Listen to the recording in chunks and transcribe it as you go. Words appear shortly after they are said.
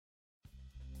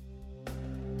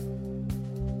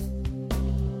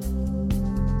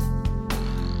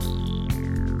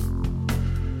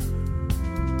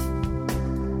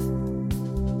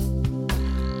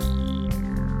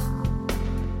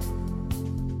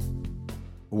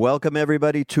Welcome,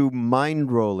 everybody, to Mind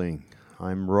Rolling.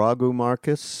 I'm Raghu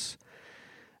Marcus,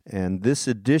 and this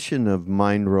edition of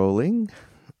Mind Rolling,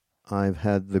 I've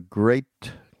had the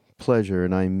great pleasure,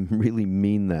 and I really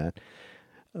mean that,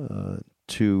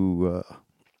 to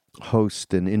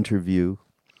host and interview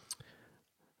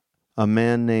a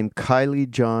man named Kiley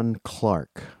John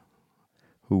Clark,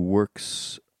 who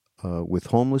works with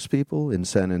homeless people in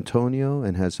San Antonio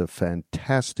and has a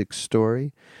fantastic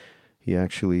story. He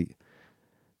actually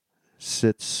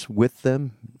sits with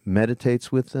them,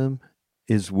 meditates with them,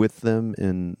 is with them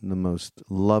in the most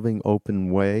loving,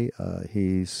 open way.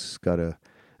 He's got a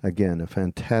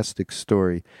fantastic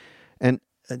story. And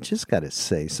I just got to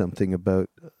say something about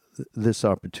this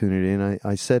opportunity, and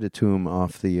I said it to him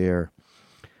off the air,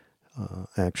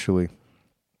 actually.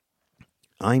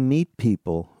 I meet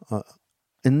people,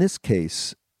 in this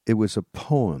case, it was a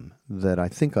poem that I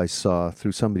think I saw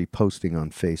through somebody posting on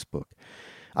Facebook.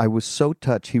 I was so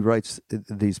touched. He writes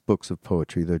these books of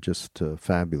poetry. They're just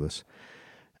fabulous.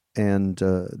 And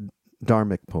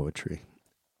Dharmic poetry.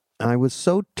 I was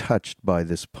so touched by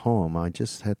this poem, I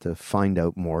just had to find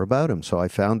out more about him. So I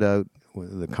found out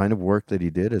the kind of work that he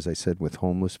did, as I said, with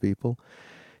homeless people.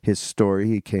 His story,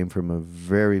 he came from a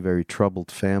very, very troubled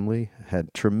family,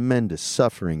 had tremendous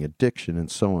suffering, addiction,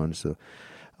 and so on. So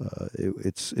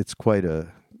it's quite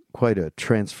a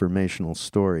transformational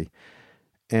story.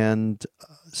 And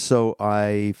so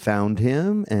I found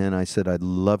him, and I said, I'd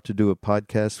love to do a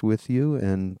podcast with you.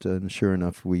 And sure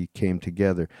enough, we came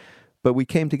together. But we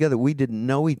came together. We didn't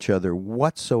know each other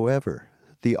whatsoever.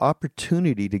 The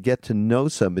opportunity to get to know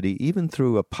somebody, even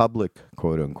through a public,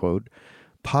 quote-unquote,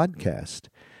 podcast,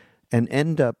 and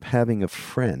end up having a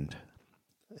friend.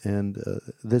 And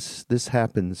this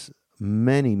happens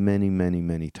many, many, many,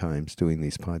 many times doing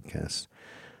these podcasts,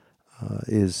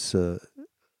 is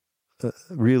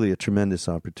really a tremendous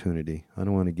opportunity. I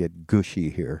don't want to get gushy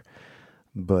here,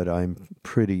 but I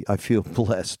feel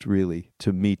blessed, really,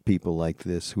 to meet people like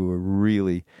this who are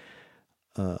really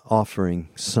offering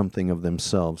something of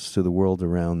themselves to the world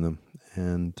around them.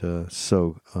 And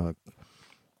so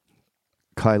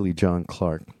Kiley John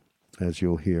Clark, as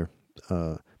you'll hear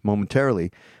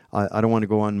momentarily. I don't want to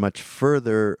go on much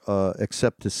further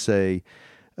except to say,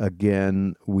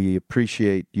 again, we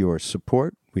appreciate your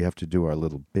support. We have to do our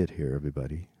little bit here,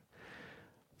 everybody.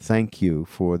 Thank you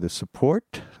for the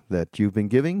support that you've been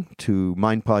giving to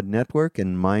MindPod Network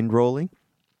and Mind Rolling.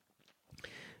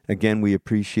 Again, we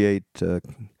appreciate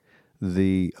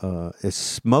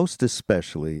most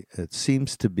especially, it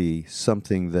seems to be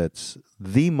something that's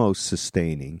the most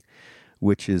sustaining,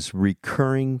 which is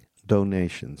recurring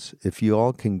donations. If you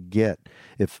all can get,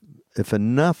 if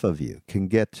enough of you can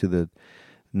get to the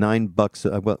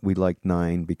 $9, well, we like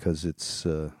 9 because it's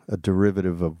a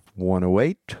derivative of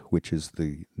 108, which is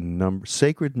the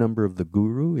sacred number of the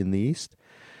guru in the East.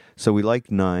 So we like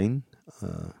 9,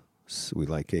 so we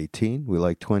like 18, we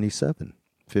like 27,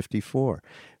 54,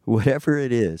 whatever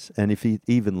it is. And if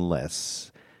even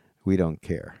less, we don't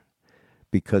care,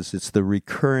 because it's the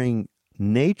recurring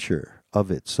nature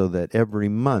of it, so that every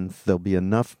month there'll be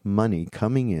enough money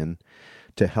coming in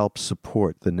to help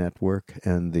support the network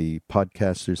and the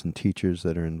podcasters and teachers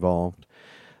that are involved.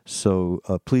 So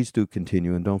please do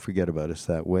continue, and don't forget about us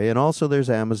that way. And also there's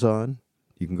Amazon.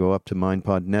 You can go up to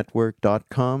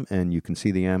mindpodnetwork.com, and you can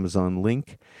see the Amazon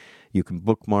link. You can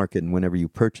bookmark it, and whenever you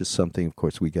purchase something, of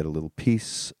course, we get a little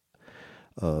piece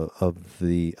of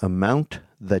the amount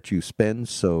that you spend,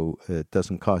 so it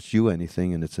doesn't cost you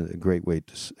anything, and it's a great way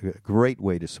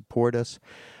to support us.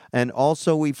 And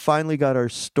also, we finally got our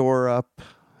store up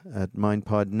at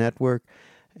MindPod Network,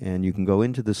 and you can go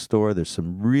into the store. There's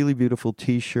some really beautiful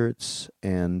T-shirts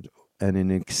and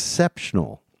an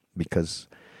exceptional, because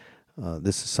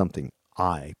this is something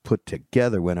I put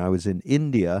together when I was in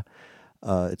India.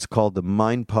 It's called the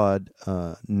MindPod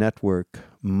Network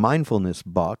Mindfulness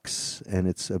Box, and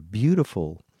it's a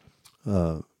beautiful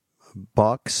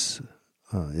box.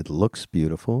 It looks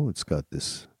beautiful. It's got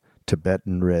this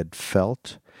Tibetan red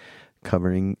felt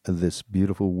covering this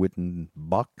beautiful wooden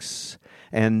box,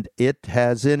 and it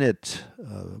has in it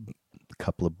a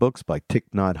couple of books by Thich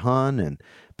Nhat Hanh and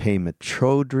Pema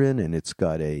Chodron, and it's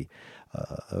got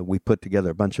we put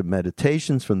together a bunch of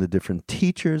meditations from the different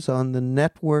teachers on the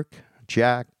network,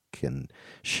 Jack and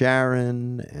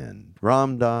Sharon and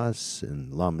Ram Dass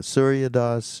and Lama Surya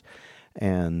Das,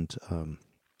 and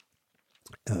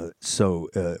so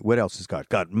what else has got?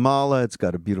 Got mala, it's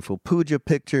got a beautiful puja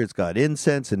picture, it's got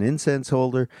incense, an incense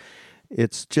holder.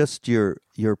 It's just your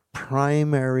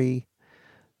primary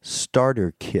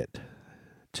starter kit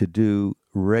to do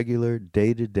regular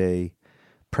day-to-day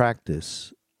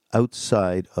practice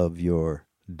outside of your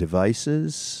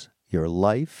devices, your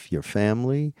life, your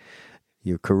family,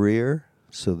 your career,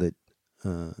 so that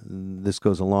this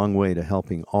goes a long way to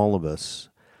helping all of us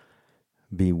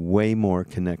be way more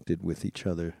connected with each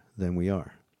other than we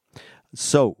are.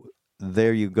 So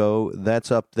there you go.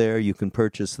 That's up there. You can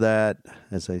purchase that.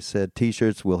 As I said,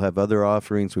 T-shirts. We'll have other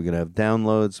offerings. We're going to have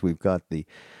downloads. We've got the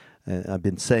I've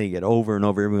been saying it over and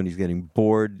over. Everybody's getting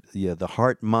bored. Yeah, the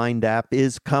Heart Mind app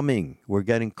is coming. We're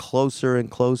getting closer and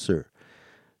closer.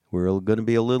 We're going to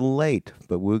be a little late,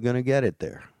 but we're going to get it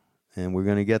there. And we're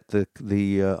going to get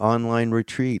the online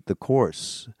retreat, the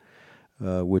course,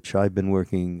 which I've been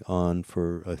working on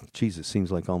for, it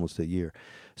seems like almost a year.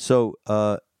 So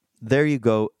there you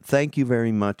go. Thank you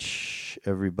very much,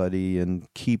 everybody, and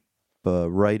keep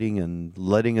writing and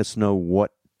letting us know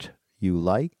what you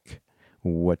like,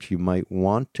 what you might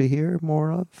want to hear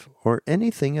more of, or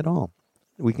anything at all.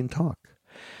 We can talk.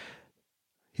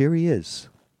 Here he is,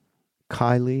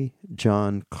 Kiley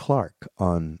John Clark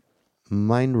on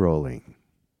Mind Rolling.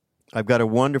 I've got a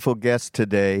wonderful guest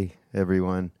today,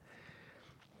 everyone.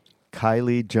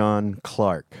 Kiley John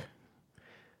Clark,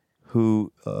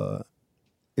 who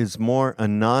is more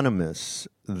anonymous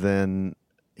than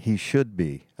he should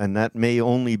be. And that may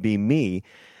only be me,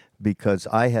 because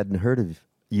I hadn't heard of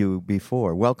you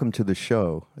before. Welcome to the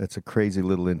show. That's a crazy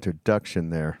little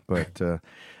introduction there, but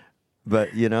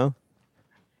you know.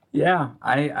 Yeah,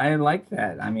 I like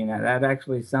that. I mean, that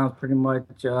actually sounds pretty much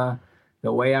the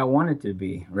way I want it to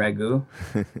be, Ragu.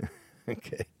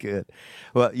 Okay, good.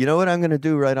 Well, you know what I'm going to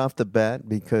do right off the bat,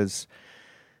 because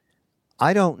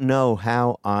I don't know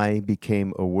how I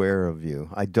became aware of you.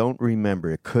 I don't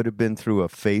remember. It could have been through a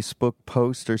Facebook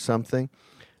post or something,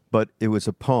 but it was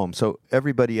a poem. So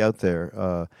everybody out there,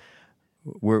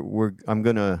 I'm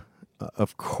going to,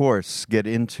 of course, get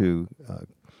into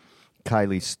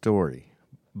Kiley's story,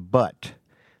 but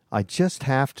I just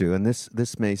have to, and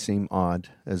this may seem odd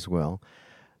as well,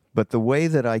 but the way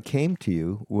that I came to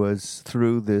you was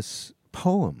through this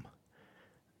poem.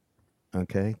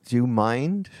 Okay? Do you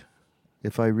mind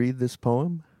if I read this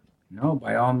poem? No,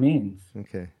 by all means.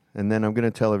 Okay. And then I'm going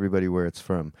to tell everybody where it's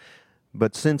from.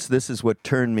 But since this is what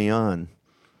turned me on,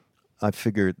 I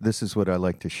figured this is what I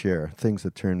like to share, things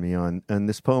that turn me on. And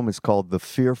this poem is called The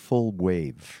Fearful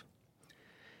Wave.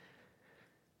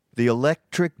 The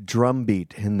electric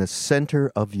drumbeat in the center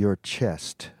of your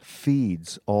chest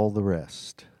feeds all the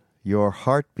rest. Your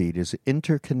heartbeat is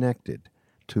interconnected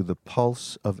to the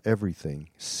pulse of everything,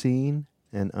 seen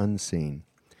and unseen.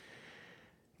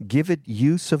 Give it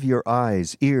use of your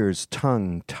eyes, ears,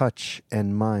 tongue, touch,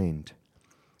 and mind.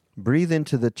 Breathe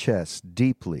into the chest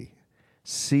deeply.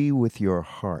 See with your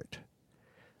heart.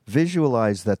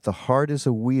 Visualize that the heart is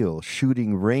a wheel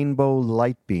shooting rainbow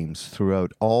light beams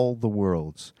throughout all the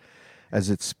worlds as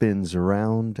it spins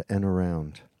around and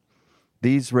around.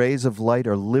 These rays of light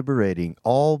are liberating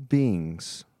all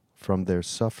beings from their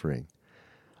suffering.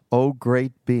 O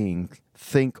great being,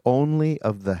 think only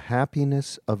of the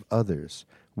happiness of others.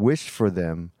 Wish for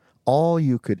them all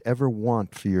you could ever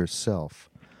want for yourself.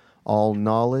 All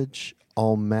knowledge,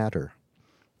 all matter,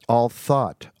 all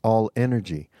thought, all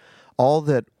energy, all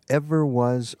that ever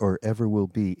was or ever will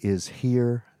be is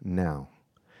here now.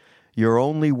 Your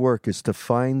only work is to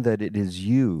find that it is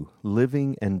you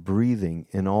living and breathing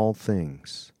in all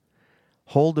things.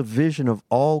 Hold a vision of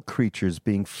all creatures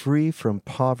being free from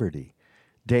poverty,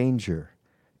 danger,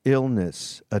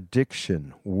 illness,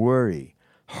 addiction, worry,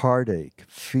 heartache,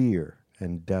 fear,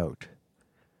 and doubt.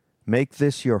 Make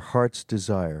this your heart's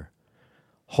desire.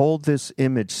 Hold this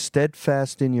image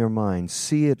steadfast in your mind.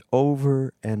 See it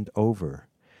over and over.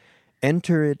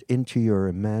 Enter it into your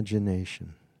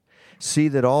imagination. See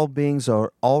that all beings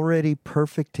are already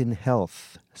perfect in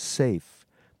health, safe,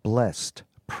 blessed,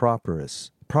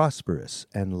 prosperous,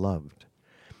 and loved.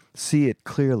 See it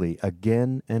clearly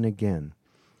again and again.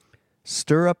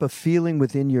 Stir up a feeling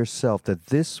within yourself that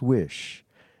this wish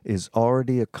is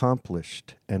already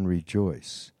accomplished and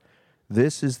rejoice.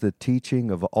 This is the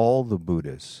teaching of all the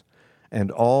Buddhas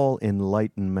and all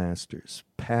enlightened masters,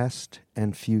 past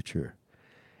and future.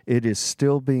 It is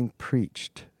still being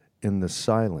preached in the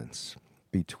silence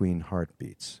between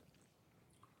heartbeats.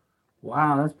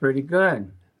 Wow, that's pretty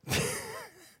good.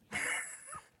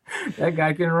 That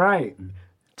guy can write.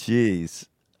 Jeez.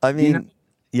 I You know, mean,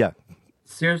 yeah.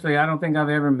 seriously, I don't think I've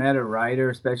ever met a writer,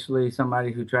 especially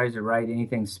somebody who tries to write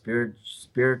anything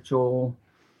spiritual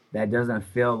that doesn't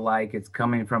feel like it's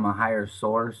coming from a higher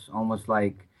source, almost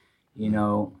like, you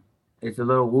know, it's a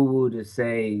little woo-woo to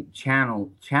say channel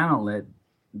it,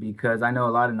 because I know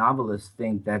a lot of novelists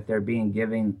think that they're being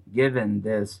given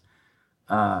this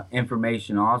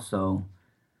information also,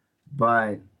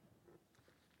 but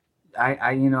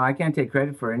I can't take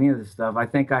credit for any of this stuff. I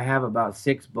think I have about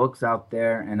 6 books out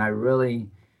there, and I remember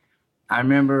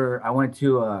I went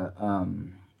to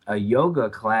a yoga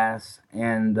class,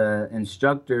 and the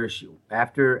instructor,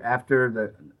 after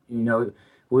the, we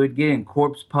would get in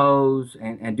corpse pose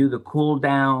and do the cool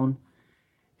down,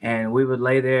 and we would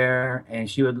lay there, and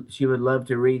she would love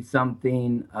to read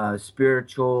something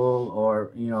spiritual, or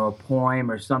a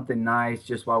poem or something nice,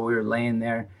 just while we were laying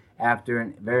there after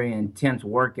a very intense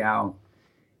workout.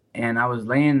 And I was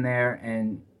laying there,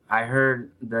 and I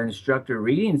heard the instructor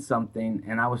reading something,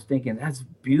 and I was thinking, that's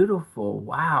beautiful.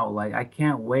 Wow. Like, I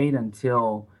can't wait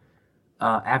until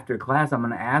after class, I'm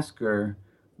going to ask her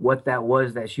what that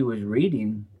was that she was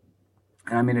reading.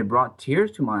 And I mean, it brought tears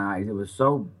to my eyes. It was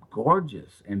so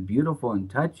gorgeous and beautiful and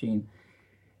touching.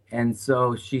 And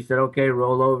so she said, okay,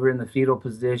 roll over in the fetal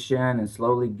position and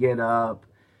slowly get up.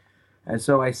 And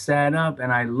so I sat up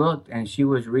and I looked, and she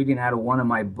was reading out of one of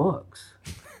my books.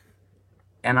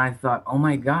 And I thought, oh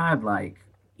my God, like,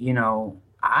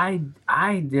 I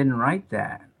didn't write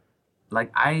that.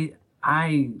 Like,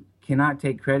 I cannot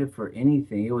take credit for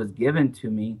anything. It was given to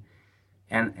me.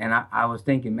 And I was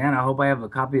thinking, man, I hope I have a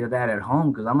copy of that at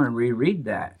home, because I'm going to reread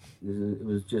that. It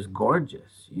was just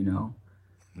gorgeous.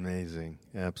 Amazing.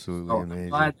 Absolutely So amazing. I'm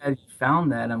glad that you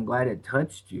found that. I'm glad it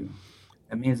touched you.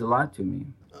 It means a lot to me.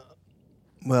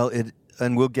 Well,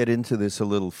 and we'll get into this a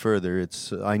little further.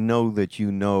 I know that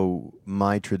you know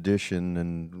my tradition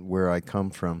and where I come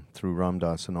from through Ram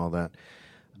Dass and all that,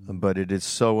 but it is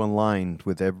so aligned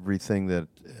with everything that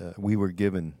we were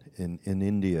given in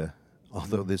India.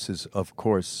 Although this is, of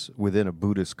course, within a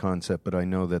Buddhist concept, but I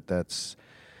know that that's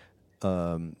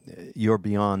you're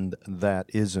beyond that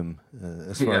ism,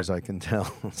 as far as I can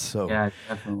tell. So Yeah,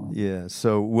 definitely. yeah.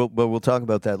 So we'll talk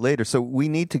about that later. So we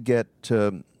need to get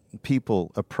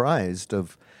people apprised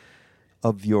of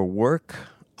your work,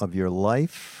 of your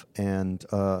life, and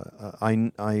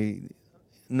I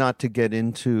not to get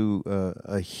into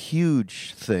a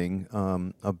huge thing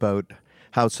about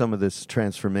how some of this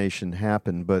transformation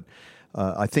happened, but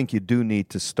I think you do need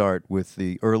to start with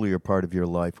the earlier part of your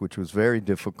life, which was very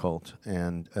difficult.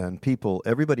 And people,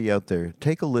 everybody out there,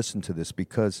 take a listen to this,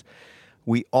 because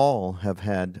we all have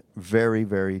had very,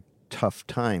 very tough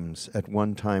times at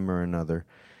one time or another.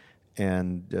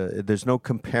 And there's no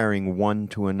comparing one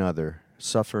to another.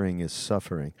 Suffering is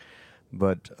suffering.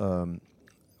 But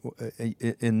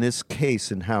in this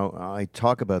case, and how I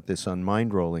talk about this on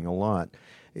Mind Rolling a lot,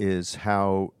 is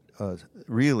how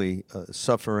really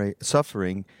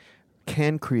suffering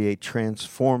can create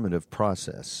transformative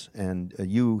process. And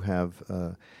you have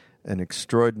an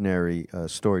extraordinary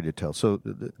story to tell. So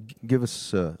give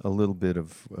us a little bit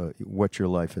of what your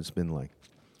life has been like.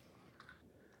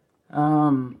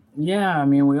 Yeah, I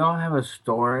mean, we all have a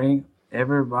story.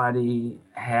 Everybody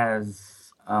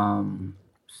has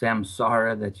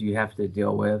samsara that you have to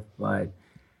deal with, but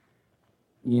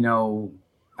you know,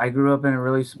 I grew up in a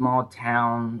really small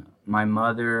town. My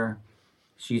mother,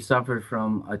 she suffered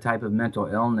from a type of mental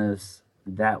illness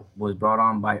that was brought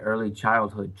on by early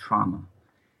childhood trauma.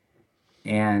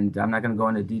 And I'm not going to go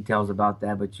into details about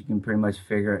that, but you can pretty much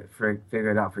figure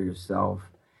it out for yourself.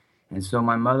 And so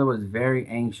my mother was very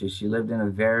anxious. She lived in a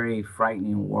very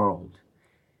frightening world.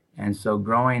 And so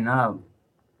growing up,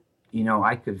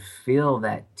 I could feel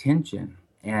that tension.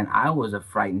 And I was a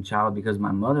frightened child because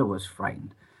my mother was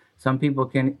frightened. Some people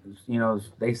can,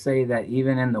 they say that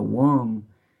even in the womb,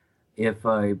 if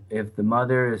the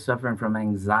mother is suffering from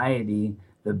anxiety,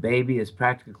 the baby is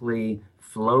practically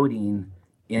floating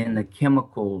in the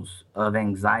chemicals of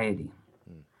anxiety.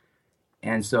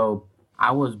 And so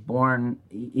I was born,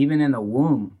 even in the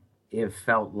womb, it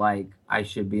felt like I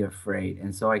should be afraid.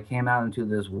 And so I came out into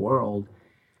this world.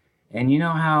 And you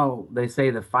know how they say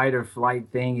the fight or flight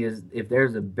thing is, if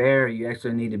there's a bear, you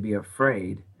actually need to be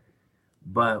afraid.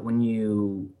 But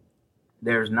when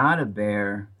there's not a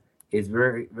bear, it's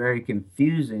very, very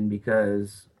confusing,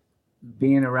 because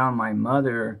being around my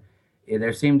mother,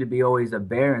 there seemed to be always a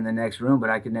bear in the next room,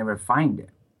 but I could never find it.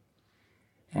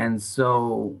 And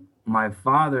so my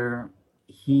father,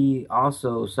 he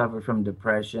also suffered from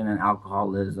depression and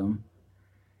alcoholism.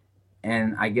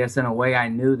 And I guess in a way I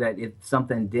knew that if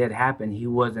something did happen, he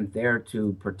wasn't there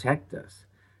to protect us.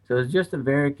 So it was just a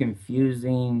very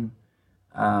confusing,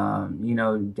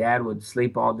 dad would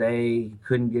sleep all day, he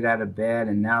couldn't get out of bed.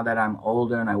 And now that I'm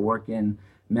older and I work in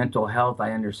mental health,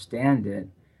 I understand it.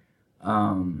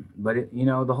 But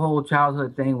the whole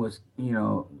childhood thing was,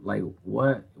 like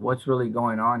what's really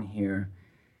going on here?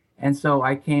 And so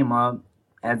I came up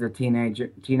as a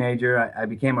teenager. I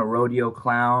became a rodeo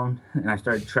clown, and I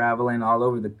started traveling all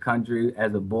over the country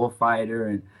as a bullfighter.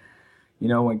 And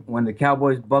when the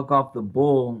cowboys buck off the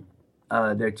bull,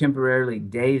 they're temporarily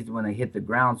dazed when they hit the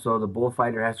ground. So the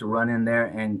bullfighter has to run in there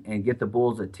and get the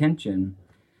bull's attention,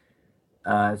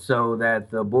 so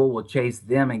that the bull will chase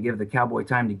them and give the cowboy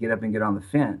time to get up and get on the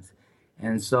fence.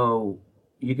 And so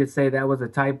you could say that was a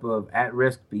type of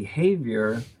at-risk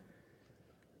behavior,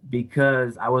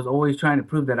 because I was always trying to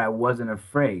prove that I wasn't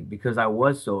afraid, because I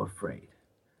was so afraid.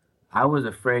 I was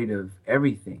afraid of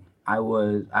everything. I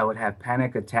would have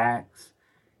panic attacks,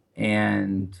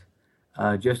 and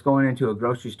just going into a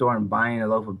grocery store and buying a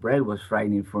loaf of bread was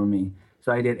frightening for me.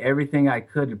 So I did everything I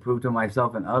could to prove to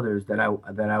myself and others that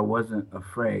I wasn't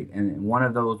afraid. And one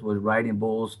of those was riding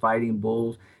bulls, fighting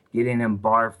bulls, getting in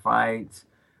bar fights.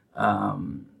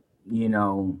 Um, you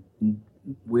know,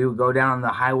 we would go down the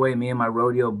highway, me and my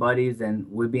rodeo buddies,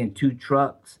 and we'd be in two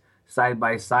trucks side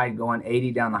by side going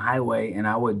 80 down the highway, and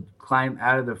I would climb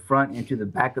out of the front into the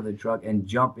back of the truck and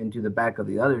jump into the back of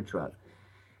the other truck.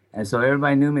 And so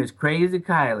everybody knew me as Crazy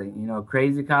Kiley.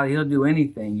 Crazy Kiley, he'll do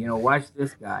anything. Watch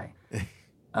this guy.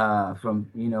 From,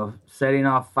 setting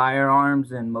off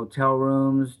firearms in motel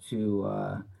rooms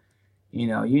to,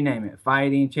 you name it,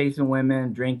 fighting, chasing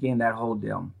women, drinking, that whole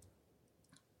deal.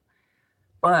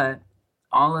 But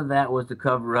all of that was to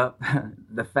cover up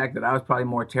the fact that I was probably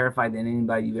more terrified than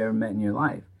anybody you've ever met in your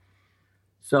life.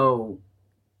 So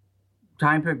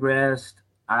time progressed.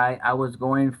 I was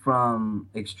going from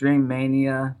extreme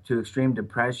mania to extreme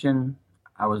depression.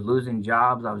 I was losing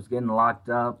jobs. I was getting locked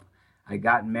up. I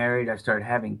got married. I started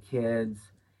having kids.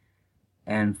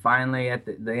 And finally, at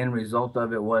the end result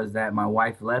of it was that my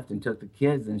wife left and took the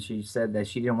kids, and she said that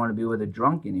she didn't want to be with a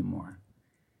drunk anymore.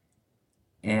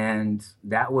 And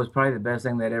that was probably the best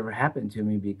thing that ever happened to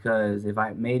me, because if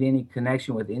I made any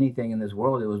connection with anything in this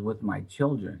world, it was with my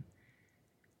children.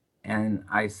 And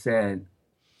I said,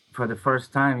 for the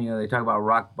first time, they talk about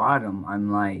rock bottom. I'm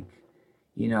like,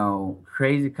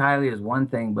 Crazy Kiley is one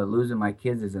thing, but losing my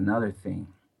kids is another thing.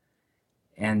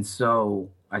 And so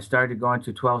I started going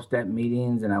to 12-step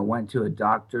meetings, and I went to a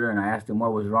doctor and I asked him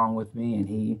what was wrong with me.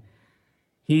 And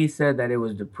he said that it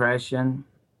was depression.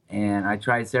 And I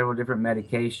tried several different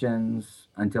medications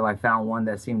until I found one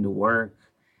that seemed to work.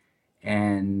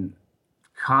 And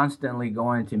constantly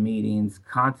going to meetings,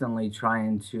 constantly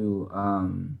trying to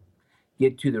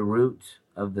get to the root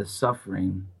of the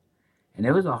suffering. And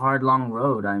it was a hard, long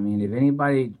road. I mean, if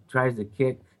anybody tries to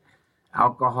kick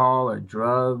alcohol or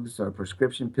drugs or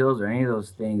prescription pills or any of those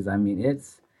things, I mean,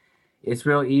 it's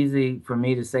real easy for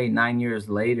me to say 9 years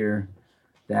later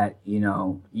that,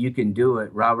 you can do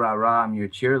it, rah, rah, rah, I'm your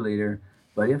cheerleader,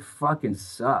 but it fucking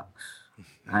sucks.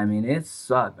 I mean, it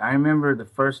sucked. I remember the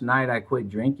first night I quit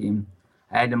drinking,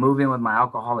 I had to move in with my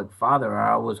alcoholic father, or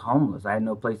I was homeless. I had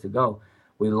no place to go.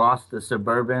 We lost the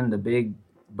Suburban, the big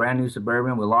brand new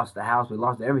Suburban. We lost the house. We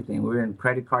lost everything. We were in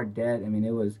credit card debt. I mean,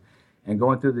 and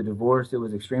going through the divorce, it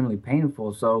was extremely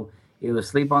painful. So it was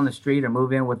sleep on the street or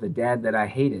move in with the dad that I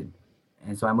hated.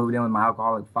 And so I moved in with my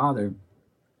alcoholic father.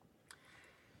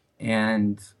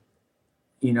 And,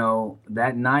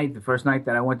 that night, the first night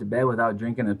that I went to bed without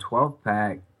drinking a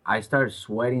 12-pack, I started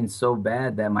sweating so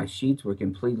bad that my sheets were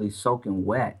completely soaking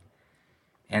wet.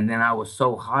 And then I was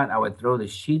so hot, I would throw the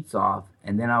sheets off.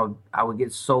 And then I would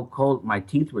get so cold, my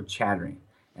teeth were chattering.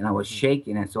 And I was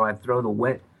shaking. And so I'd throw the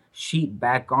wet sheet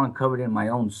back on, covered in my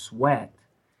own sweat.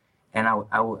 And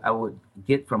I would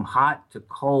get from hot to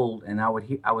cold. And I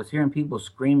was hearing people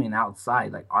screaming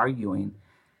outside, like arguing.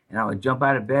 And I would jump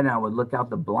out of bed and I would look out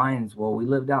the blinds. Well, we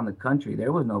lived out in the country.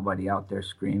 There was nobody out there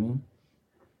screaming.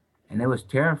 And it was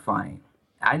terrifying.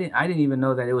 I didn't even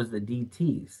know that it was the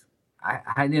DTs.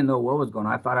 I didn't know what was going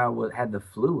on. I thought I had the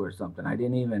flu or something. I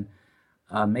didn't even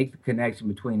make the connection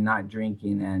between not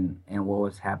drinking and what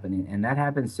was happening. And that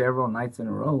happened several nights in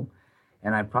a row.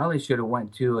 And I probably should have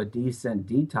went to a decent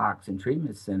detox and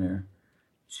treatment center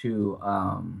to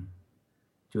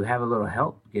have a little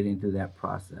help getting through that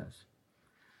process.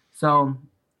 So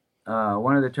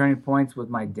one of the turning points with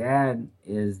my dad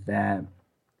is that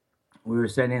we were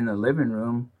sitting in the living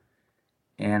room,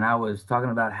 and I was talking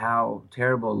about how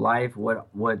terrible life, what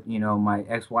my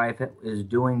ex-wife is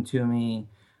doing to me,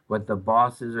 what the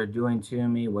bosses are doing to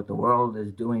me, what the world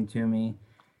is doing to me.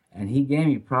 And he gave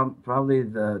me probably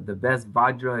the best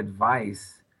Vajra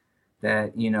advice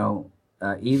that,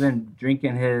 even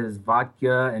drinking his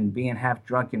vodka and being half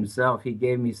drunk himself, he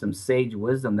gave me some sage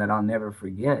wisdom that I'll never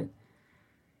forget.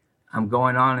 I'm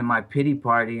going on in my pity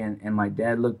party, and my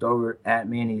dad looked over at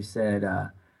me and he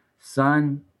said,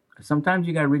 son, sometimes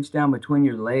you got to reach down between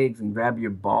your legs and grab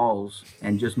your balls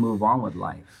and just move on with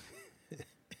life.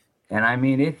 And I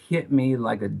mean, it hit me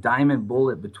like a diamond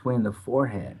bullet between the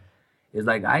forehead. It's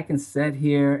like I can sit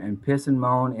here and piss and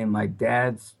moan in my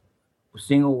dad's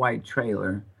single white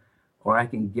trailer, or I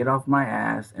can get off my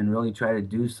ass and really try to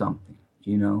do something,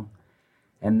 you know?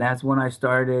 And that's when I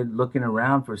started looking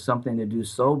around for something to do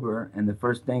sober. And the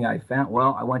first thing I found,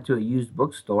 well, I went to a used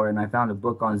bookstore and I found a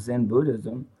book on Zen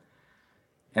Buddhism.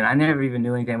 And I never even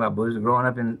knew anything about Buddhism. Growing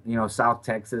up in, South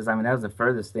Texas, I mean, that was the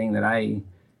furthest thing that I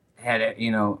had,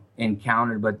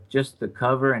 encountered. But just the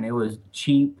cover, and it was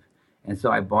cheap. And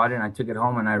so I bought it and I took it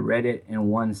home and I read it in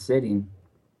one sitting.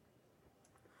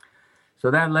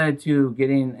 So that led to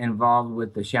getting involved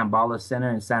with the Shambhala Center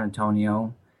in San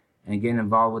Antonio and getting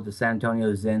involved with the San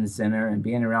Antonio Zen Center and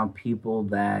being around people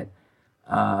that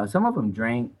some of them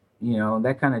drank,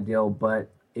 that kind of deal. But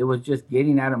it was just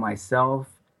getting out of myself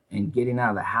and getting out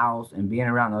of the house and being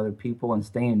around other people and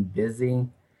staying busy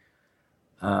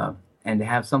and to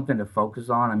have something to focus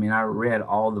on. I mean, I read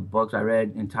all the books. I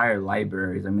read entire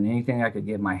libraries. I mean, anything I could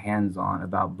get my hands on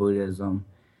about Buddhism.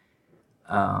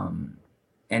 And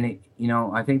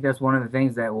I think that's one of the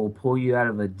things that will pull you out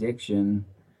of addiction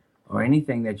or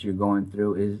anything that you're going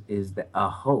through is a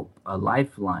hope, a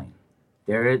lifeline.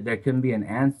 There can be an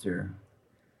answer,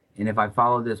 and if I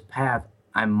follow this path,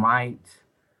 I might,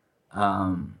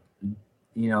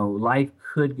 life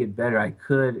could get better. I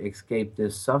could escape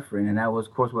this suffering, and that was,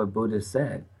 of course, what Buddha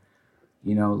said.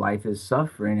 Life is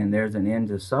suffering, and there's an end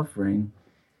to suffering,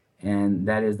 and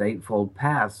that is the Eightfold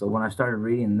Path. So when I started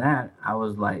reading that, I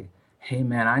was like, hey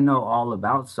man, I know all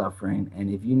about suffering, and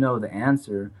if you know the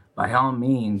answer, by all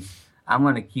means, I'm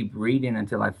going to keep reading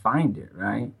until I find it,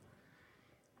 right?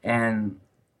 And,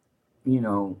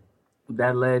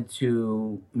 that led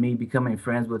to me becoming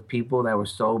friends with people that were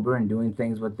sober and doing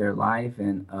things with their life.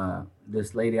 And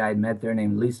this lady I had met there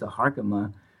named Lisa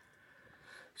Harkema,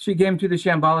 she came to the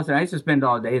Shambhala Center. I used to spend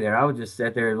all day there. I would just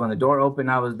sit there. When the door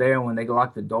opened, I was there. And when they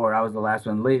locked the door, I was the last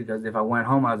one to leave because if I went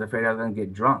home, I was afraid I was going to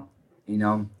get drunk,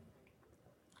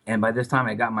 And by this time,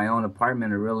 I got my own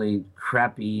apartment, a really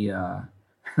crappy,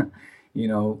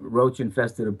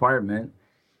 roach-infested apartment.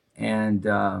 And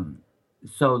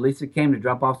so Lisa came to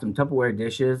drop off some Tupperware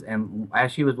dishes. And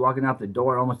as she was walking out the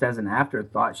door, almost as an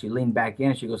afterthought, she leaned back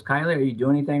in. She goes, Kylie, are you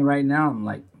doing anything right now? I'm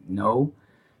like, no.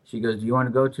 She goes, do you want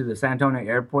to go to the San Antonio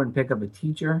airport and pick up a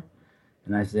teacher?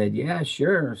 And I said, yeah,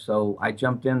 sure. So I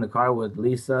jumped in the car with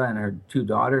Lisa and her two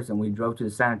daughters, and we drove to the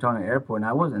San Antonio airport. And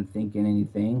I wasn't thinking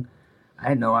anything.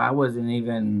 I was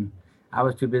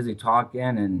too busy talking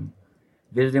and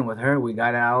visiting with her. We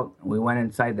got out, we went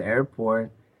inside the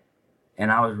airport,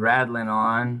 and I was rattling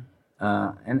on.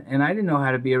 And I didn't know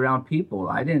how to be around people.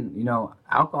 I didn't,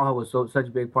 alcohol was such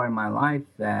a big part of my life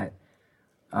that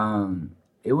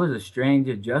it was a strange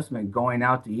adjustment going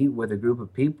out to eat with a group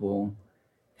of people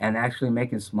and actually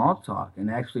making small talk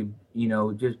and actually,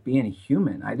 just being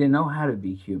human. I didn't know how to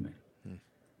be human.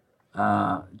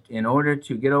 In order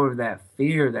to get over that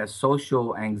fear, that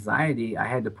social anxiety, I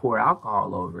had to pour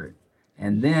alcohol over it.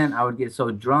 And then I would get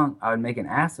so drunk, I would make an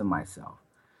ass of myself.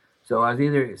 So I was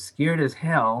either scared as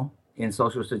hell in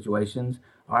social situations,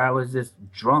 or I was just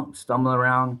drunk, stumbling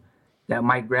around that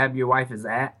might grab your wife's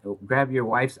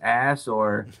ass,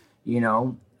 or,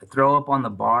 throw up on the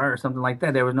bar or something like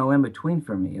that. There was no in between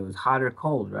for me. It was hot or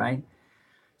cold, right?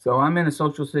 So I'm in a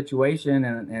social situation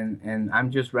and I'm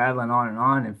just rattling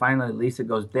on. And finally, Lisa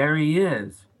goes, there he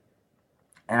is.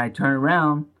 And I turn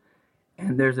around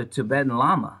and there's a Tibetan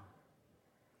Lama.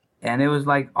 And it was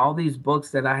like all these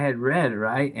books that I had read,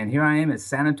 right? And here I am in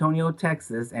San Antonio,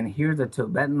 Texas. And here's a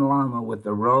Tibetan Lama with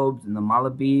the robes and the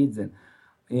mala beads and,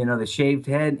 the shaved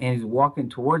head. And he's walking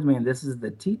towards me. And this is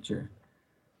the teacher.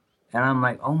 And I'm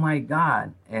like, oh my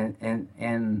God.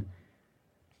 And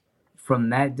from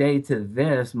that day to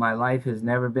this, my life has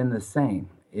never been the same.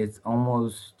 It's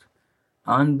almost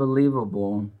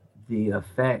unbelievable the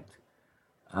effect.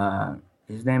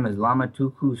 His name is Lama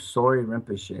Tuku Sori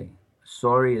Rinpoche.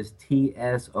 Sori is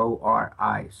Tsori,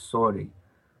 Sori.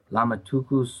 Lama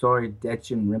Tuku Sori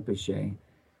Dechen Rinpoche.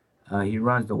 He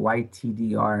runs the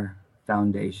YTDR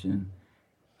Foundation.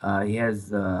 He has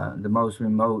the most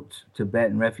remote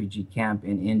Tibetan refugee camp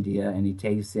in India, and he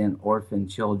takes in orphan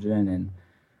children and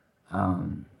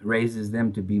raises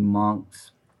them to be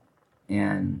monks.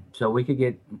 And so we could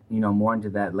get more into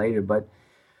that later, but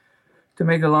to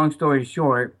make a long story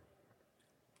short,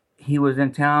 he was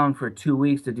in town for 2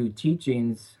 weeks to do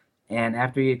teachings, and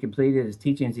after he had completed his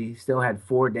teachings, he still had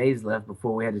 4 days left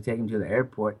before we had to take him to the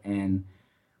airport. And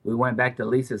we went back to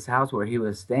Lisa's house where he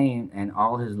was staying, and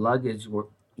all his luggage were,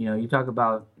 you talk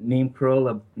about Neem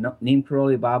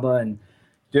Karoli Baba and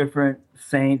different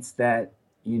saints that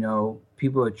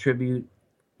people attribute,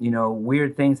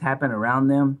 weird things happen around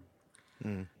them.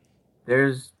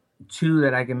 There's two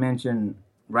that I can mention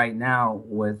right now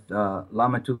with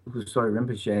Lama Tukusori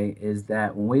Rinpoche is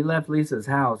that when we left Lisa's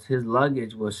house, his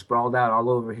luggage was sprawled out all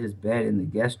over his bed in the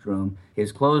guest room.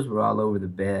 His clothes were all over the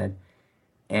bed,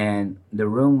 and the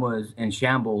room was in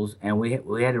shambles. And we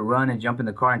had to run and jump in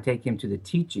the car and take him to the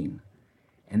teaching.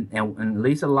 And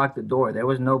Lisa locked the door. There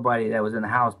was nobody that was in the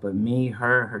house but me,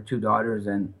 her two daughters,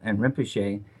 and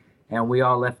Rinpoche, and we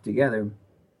all left together.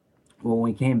 When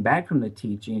we came back from the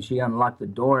teaching, she unlocked the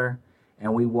door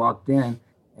and we walked in,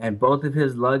 and both of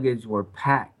his luggage were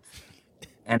packed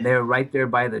and they were right there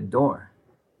by the door.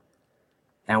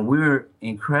 And we were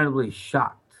incredibly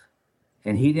shocked.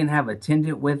 And he didn't have a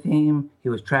attendant with him, he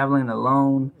was traveling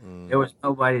alone. There was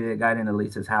nobody that got into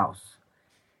Lisa's house.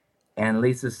 And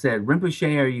Lisa said,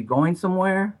 Rinpoche, are you going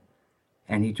somewhere?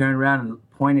 And he turned around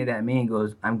and pointed at me and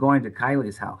goes, I'm going to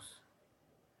Kiley's house.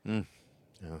 Mm.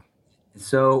 Yeah.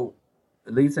 So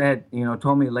Lisa had,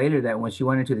 told me later that when she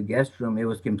went into the guest room, it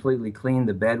was completely clean.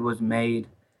 The bed was made.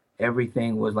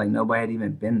 Everything was like nobody had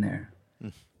even been there.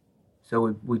 Mm.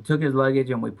 So we took his luggage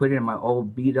and we put it in my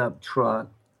old beat up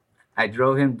truck. I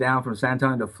drove him down from San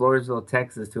Antonio to Floresville,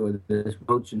 Texas, to this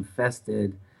roach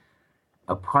infested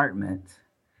apartment.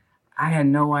 I had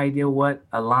no idea what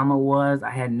a llama was.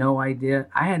 I had no idea.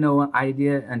 I had no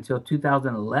idea until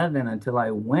 2011, until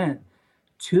I went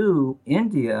to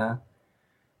India,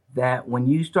 that when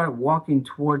you start walking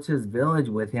towards his village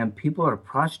with him, people are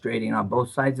prostrating on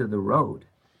both sides of the road.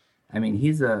 I mean,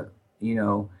 he's a,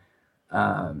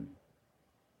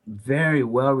 very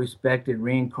well-respected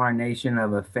reincarnation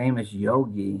of a famous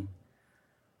yogi,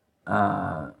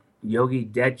 Yogi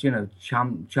Dechen of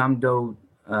Chamdo,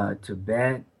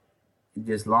 Tibet.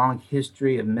 This long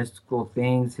history of mystical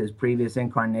things, his previous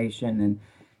incarnation, and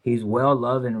he's well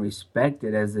loved and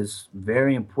respected as this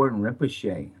very important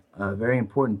Rinpoche, a very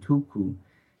important tuku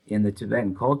in the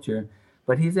Tibetan culture.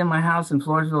 But he's in my house in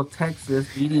Floresville, Texas,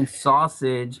 eating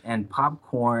sausage and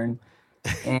popcorn,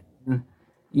 and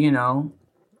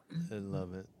I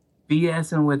love it.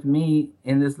 BSing with me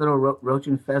in this little roach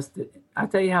infested. I'll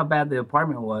tell you how bad the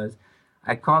apartment was.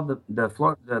 I called the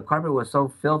floor. The carpet was so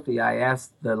filthy. I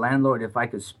asked the landlord if I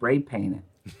could spray paint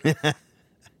it,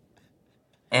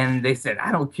 and they said,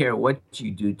 "I don't care what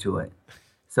you do to it."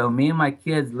 So me and my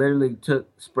kids literally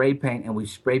took spray paint and we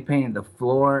spray painted the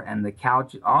floor and the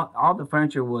couch. All the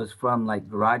furniture was from like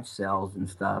garage sales and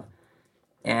stuff,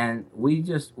 and we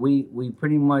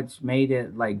pretty much made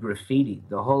it like graffiti.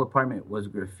 The whole apartment was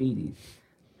graffiti.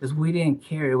 Because we didn't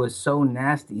care. It was so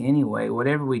nasty anyway.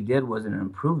 Whatever we did was an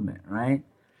improvement, right?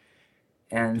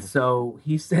 And so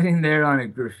he's sitting there on a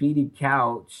graffiti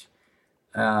couch.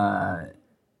 Okay,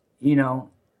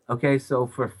 so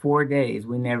for 4 days,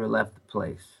 we never left the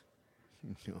place.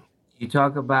 You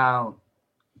talk about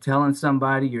telling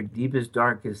somebody your deepest,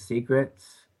 darkest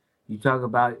secrets. You talk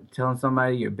about telling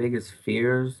somebody your biggest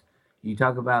fears. You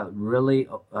talk about really,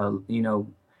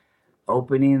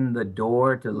 opening the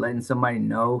door to letting somebody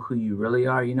know who you really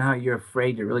are. You know how you're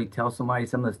afraid to really tell somebody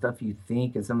some of the stuff you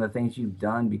think and some of the things you've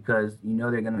done because you know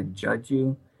they're going to judge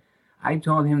you. I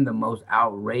told him the most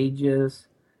outrageous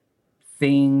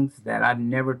things that I've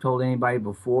never told anybody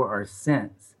before or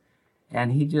since.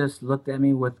 And he just looked at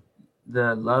me with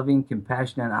the loving,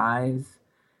 compassionate eyes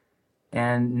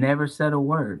and never said a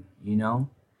word,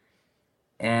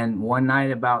 And one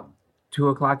night about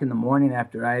 2:00 in the morning,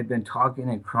 after I had been talking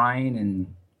and crying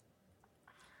and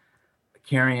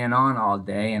carrying on all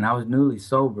day, and I was newly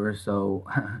sober, so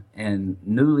and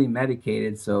newly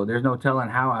medicated, so there's no telling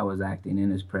how I was acting in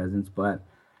his presence. But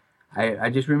I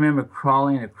just remember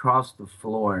crawling across the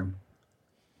floor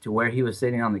to where he was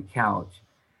sitting on the couch,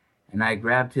 and I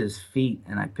grabbed his feet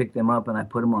and I picked them up and I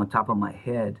put them on top of my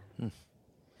head,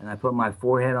 and I put my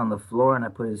forehead on the floor and I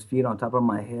put his feet on top of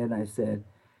my head, and I said,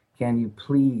 "Can you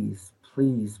please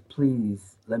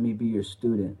let me be your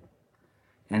student?"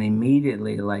 And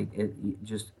immediately,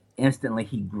 just instantly,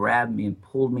 he grabbed me and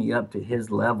pulled me up to his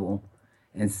level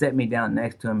and set me down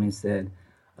next to him and said,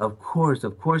 of course,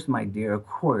 my dear, of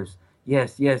course.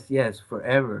 Yes,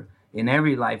 forever. In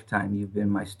every lifetime, you've been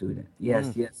my student.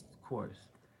 Yes, of course."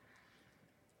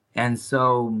 And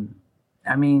so,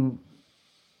 I mean,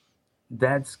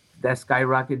 that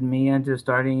skyrocketed me into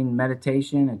starting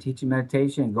meditation and teaching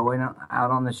meditation and going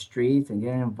out on the streets and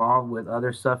getting involved with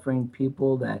other suffering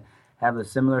people that have a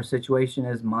similar situation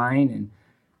as mine, and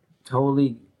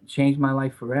totally changed my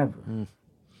life forever.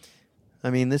 I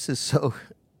mean, this is so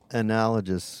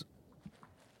analogous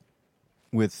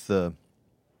with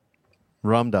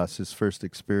Ram Dass's first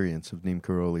experience of Neem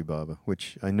Karoli Baba,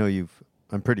 which I know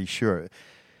I'm pretty sure.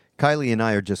 Kiley and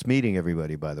I are just meeting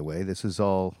everybody, by the way. This is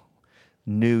all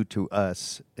new to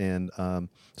us, and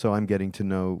so I'm getting to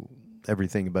know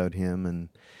everything about him, and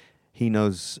he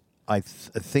knows. I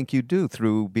think you do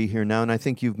through Be Here Now, and I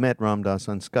think you've met Ram Dass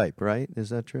on Skype, right? Is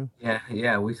that true?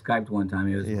 Yeah, we Skyped one time.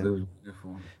 It Yeah. was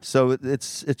wonderful. So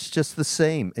it's just the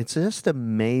same. It's just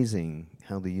amazing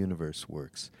how the universe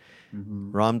works.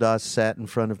 Mm-hmm. Ram Dass sat in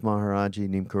front of Maharaji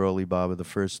Neem Karoli Baba the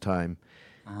first time,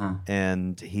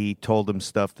 and he told him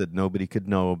stuff that nobody could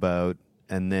know about.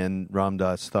 And then Ram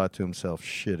Dass thought to himself,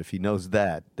 shit, if he knows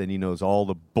that, then he knows all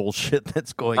the bullshit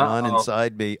that's going on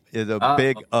inside me is a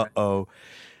big uh-oh.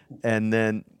 And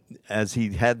then as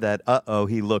he had that uh-oh,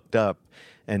 he looked up,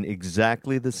 and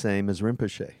exactly the same as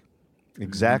Rinpoche.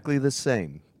 Exactly the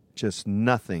same. Just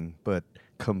nothing but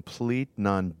complete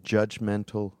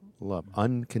non-judgmental love,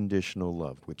 unconditional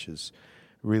love, which is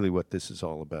really what this is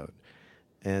all about.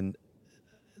 And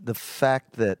the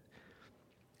fact that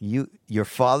your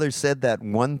father said that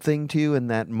one thing to you in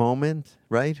that moment,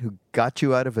 right? Who got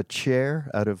you out of a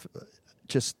chair,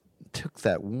 just took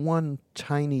that one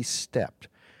tiny step,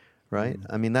 right?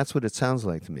 I mean, that's what it sounds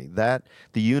like to me. That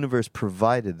the universe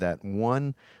provided that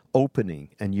one opening,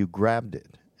 and you grabbed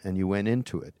it, and you went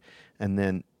into it, and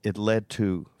then it led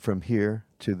to from here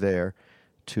to there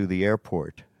to the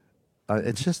airport.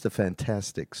 It's just a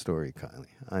fantastic story, Kiley.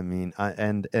 I mean,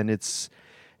 and it's.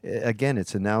 Again,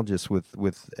 it's analogous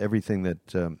with everything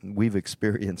that we've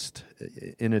experienced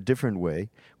in a different way.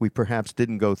 We perhaps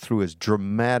didn't go through as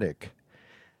dramatic,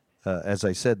 as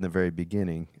I said in the very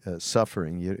beginning,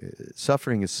 suffering.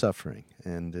 Suffering is suffering,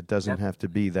 and it doesn't have to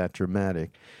be that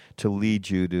dramatic to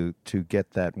lead you to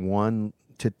get that one,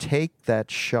 to take that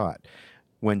shot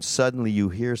when suddenly you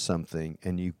hear something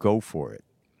and you go for it.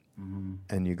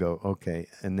 And you go, okay,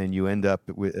 and then you end up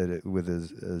with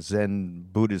a Zen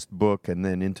Buddhist book, and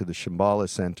then into the Shambhala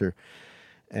Center,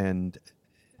 and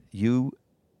you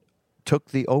took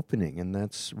the opening, and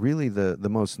that's really the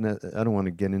most. I don't want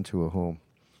to get into a whole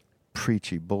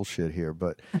preachy bullshit here,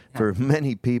 but for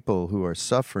many people who are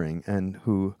suffering and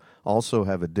who also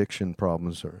have addiction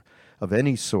problems or of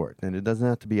any sort, and it doesn't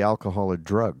have to be alcohol or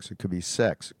drugs. It could be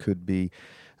sex. It could be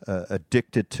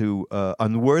addicted to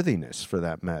unworthiness, for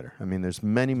that matter. I mean, there's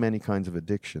many, many kinds of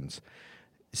addictions.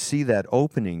 See that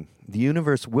opening. The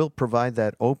universe will provide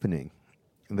that opening.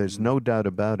 There's no doubt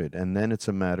about it. And then it's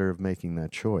a matter of making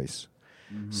that choice.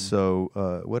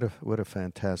 So what a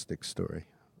fantastic story.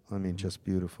 I mean, just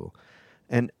beautiful.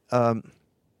 And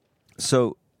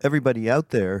so everybody out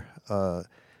there,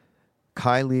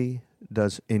 Kiley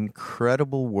does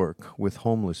incredible work with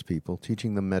homeless people,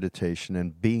 teaching them meditation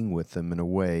and being with them in a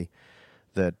way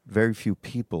that very few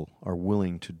people are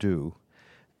willing to do.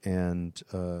 And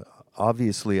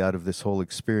obviously, out of this whole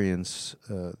experience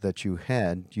that you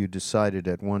had, you decided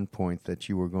at one point that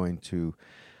you were going to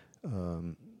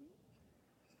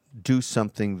do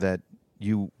something that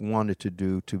you wanted to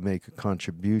do to make a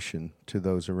contribution to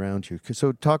those around you.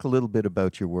 So talk a little bit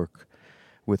about your work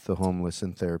with the homeless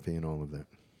and therapy and all of that.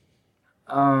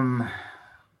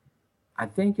 I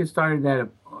think it started that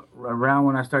around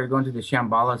when I started going to the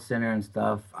Shambhala Center and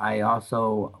stuff. I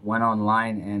also went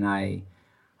online and I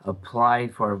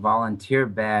applied for a volunteer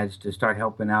badge to start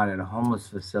helping out at a homeless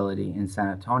facility in San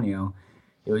Antonio.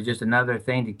 It was just another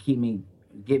thing to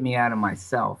get me out of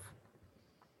myself.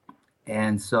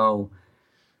 And so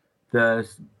the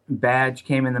badge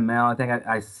came in the mail. I think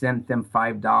I sent them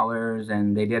 $5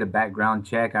 and they did a background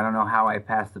check. I don't know how I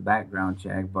passed the background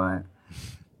check, but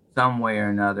some way or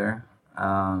another,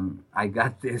 I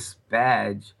got this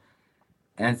badge.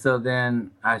 And so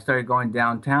then I started going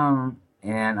downtown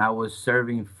and I was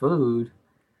serving food.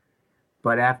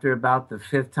 But after about the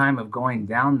 5th time of going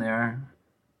down there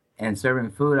and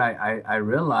serving food, I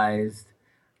realized,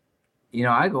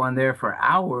 I go in there for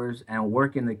hours and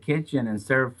work in the kitchen and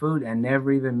serve food and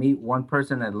never even meet one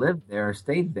person that lived there or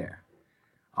stayed there.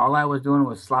 All I was doing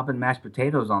was slopping mashed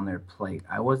potatoes on their plate.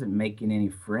 I wasn't making any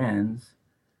friends.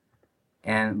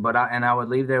 And I would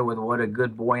leave there with, what a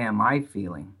good boy am I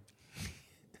feeling.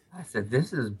 I said,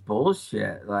 this is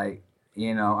bullshit. Like,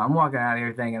 I'm walking out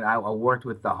here thinking I worked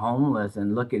with the homeless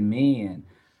and look at me and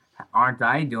aren't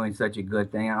I doing such a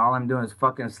good thing? And all I'm doing is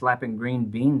fucking slapping green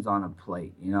beans on a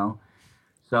plate,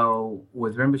 So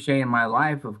with Rinpoche in my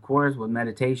life, of course, with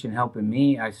meditation helping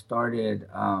me, I started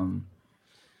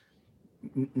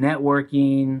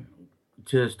networking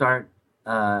to start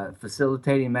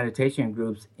facilitating meditation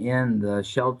groups in the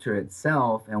shelter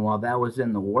itself. And while that was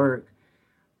in the work,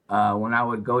 when I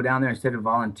would go down there, instead of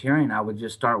volunteering, I would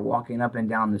just start walking up and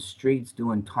down the streets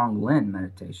doing Tonglen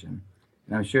meditation.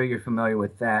 And I'm sure you're familiar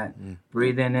with that.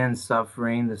 Breathing in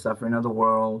suffering, the suffering of the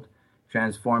world,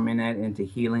 transforming it into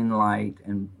healing light,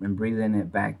 and breathing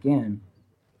it back in.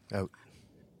 Out.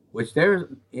 Which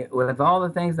with all the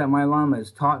things that my Lama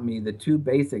has taught me, the two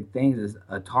basic things is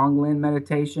a Tonglen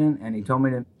meditation, and he told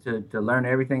me to learn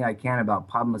everything I can about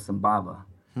Padmasambhava,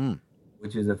 Hmm.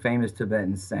 which is a famous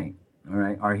Tibetan saint. All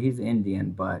right, or he's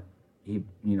Indian, but he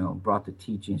brought the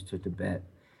teachings to Tibet.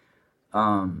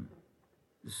 Um,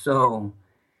 so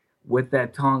with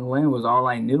that Tonglen was all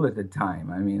I knew at the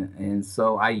time. I mean, and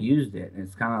so I used it.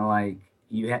 It's kind of like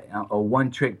you had a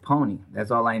one trick pony.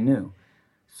 That's all I knew.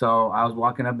 So I was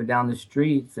walking up and down the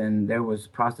streets, and there was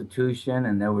prostitution,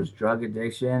 and there was drug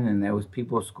addiction, and there was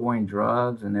people scoring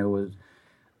drugs, and there was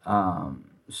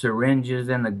syringes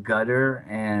in the gutter,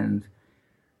 and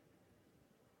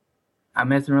I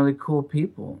met some really cool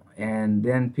people. And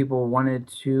then people wanted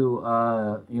to,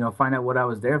 find out what I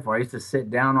was there for. I used to sit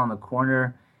down on the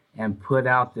corner and put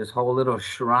out this whole little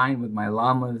shrine with my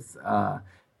lama's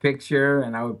picture,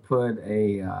 and I would put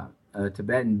a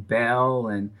Tibetan bell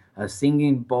and a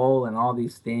singing bowl and all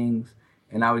these things.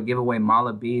 And I would give away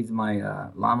mala beads. My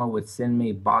lama would send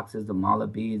me boxes of mala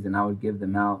beads, and I would give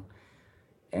them out.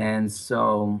 And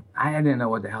so I didn't know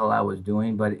what the hell I was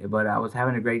doing, but I was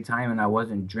having a great time, and I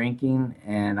wasn't drinking,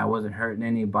 and I wasn't hurting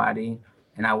anybody,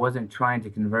 and I wasn't trying to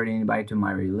convert anybody to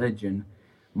my religion.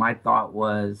 My thought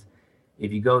was,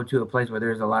 if you go to a place where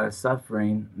there's a lot of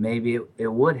suffering, maybe it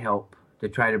would help to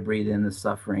try to breathe in the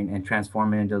suffering and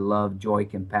transform it into love, joy,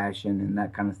 compassion, and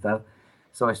that kind of stuff.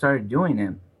 So I started doing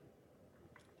it,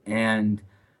 and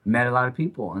met a lot of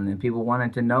people, and then people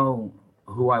wanted to know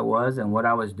who I was and what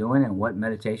I was doing and what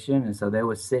meditation. And so they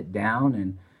would sit down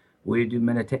and we'd do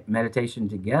meditation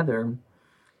together.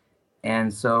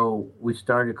 And so we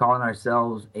started calling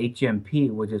ourselves HMP,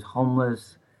 which is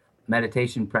Homeless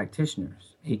Meditation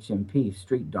Practitioners, HMP,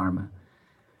 Street Dharma.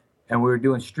 And we were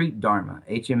doing Street Dharma,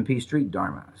 HMP Street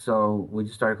Dharma. So we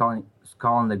just started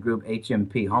calling the group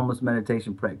HMP, Homeless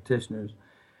Meditation Practitioners.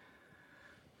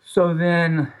 So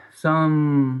then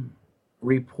some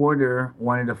reporter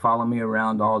wanted to follow me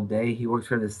around all day. He works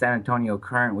for the San Antonio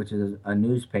Current, which is a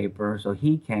newspaper. So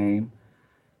he came,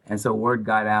 and so word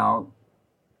got out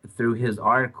through his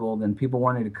article. Then people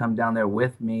wanted to come down there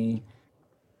with me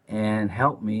and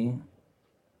help me.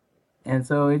 And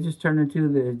so it just turned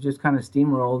into it just kind of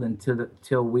steamrolled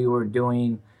till we were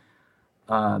doing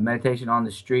meditation on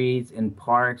the streets, in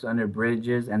parks, under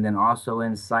bridges, and then also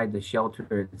inside the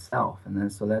shelter itself. And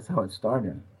then so that's how it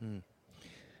started.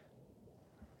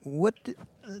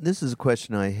 This is a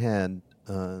question I had.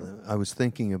 I was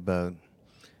thinking about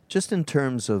just in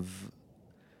terms of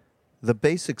the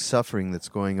basic suffering that's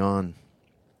going on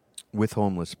with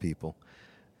homeless people.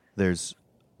 There's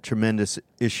tremendous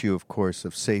issue, of course,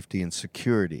 of safety and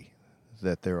security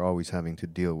that they're always having to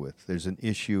deal with. There's an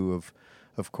issue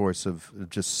of course, of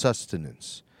just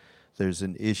sustenance. There's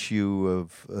an issue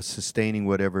of sustaining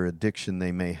whatever addiction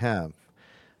they may have.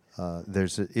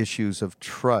 There's issues of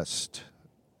trust.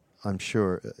 I'm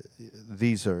sure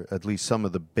these are at least some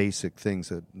of the basic things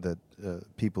that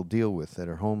people deal with that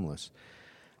are homeless.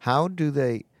 How do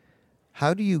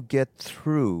you get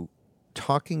through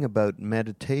talking about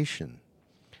meditation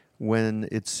when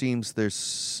it seems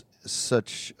there's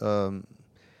such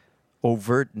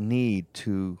overt need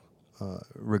to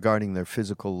regarding their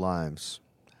physical lives?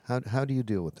 How do you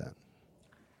deal with that?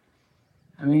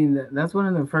 I mean, that's one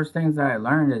of the first things that I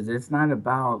learned is it's not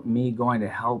about me going to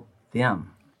help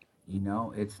them.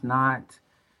 It's not,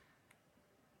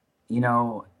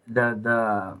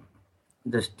 the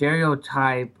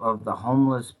stereotype of the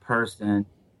homeless person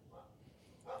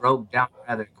broke down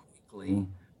rather quickly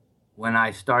when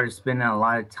I started spending a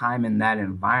lot of time in that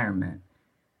environment.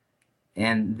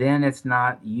 And then it's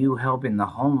not you helping the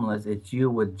homeless, it's you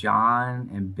with John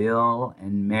and Bill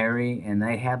and Mary, and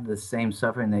they have the same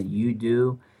suffering that you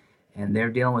do, and they're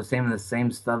dealing with some of the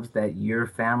same stuff that your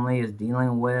family is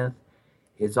dealing with.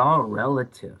 It's all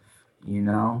relative,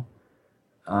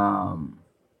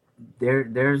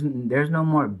 There's no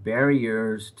more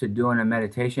barriers to doing a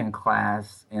meditation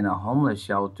class in a homeless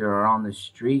shelter or on the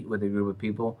street with a group of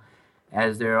people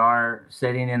as there are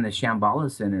sitting in the Shambhala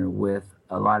Center with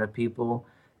a lot of people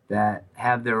that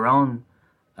have their own,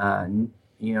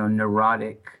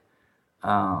 neurotic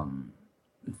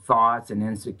thoughts and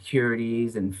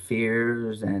insecurities and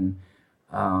fears and,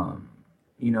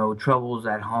 troubles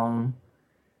at home.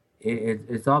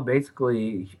 It's all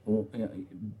basically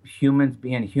humans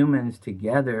being humans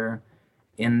together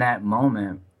in that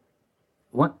moment.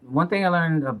 One thing I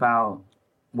learned about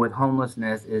with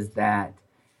homelessness is that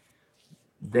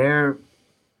their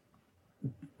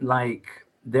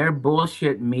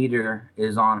bullshit meter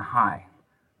is on high.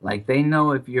 Like they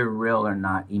know if you're real or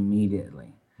not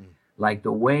immediately. Like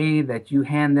the way that you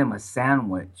hand them a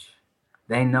sandwich,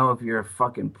 they know if you're a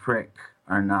fucking prick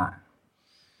or not.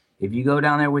 If you go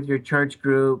down there with your church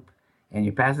group and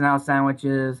you're passing out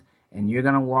sandwiches and you're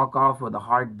gonna walk off with a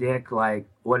hard dick like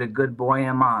what a good boy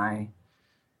am I,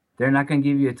 they're not gonna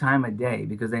give you a time of day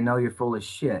because they know you're full of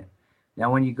shit.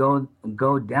 Now when you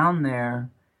go down there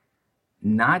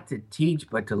not to teach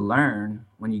but to learn,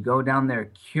 when you go down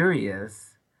there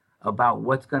curious about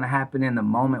what's gonna happen in the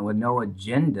moment with no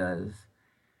agendas,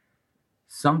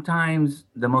 sometimes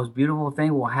the most beautiful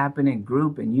thing will happen in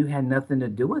group and you had nothing to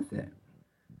do with it.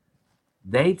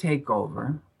 They take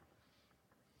over,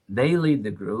 they lead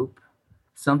the group.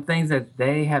 Some things that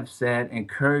they have said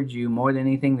encourage you more than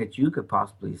anything that you could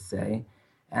possibly say.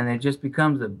 And it just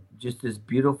becomes just this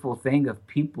beautiful thing of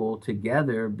people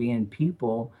together being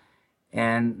people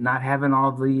and not having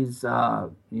all these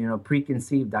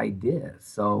preconceived ideas.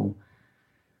 So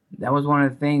that was one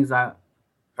of the things I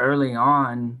early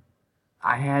on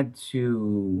I had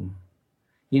to,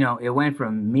 it went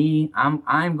from me,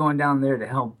 I'm going down there to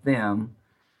help them,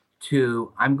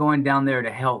 to I'm going down there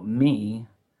to help me,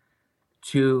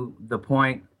 to the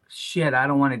point, shit, I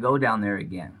don't want to go down there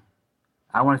again.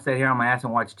 I want to sit here on my ass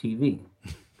and watch TV,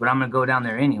 but I'm going to go down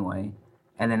there anyway.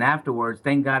 And then afterwards,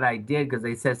 thank God I did, because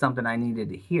they said something I needed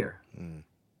to hear. Mm.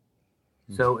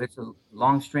 So it's a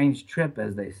long, strange trip,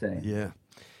 as they say. Yeah.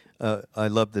 I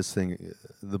love this thing,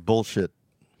 the bullshit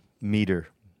meter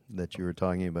that you were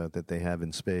talking about that they have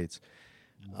in spades.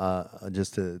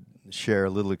 Just to share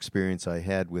a little experience I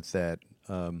had with that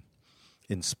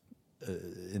in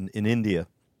India.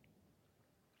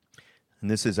 And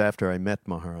this is after I met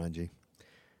Maharaji.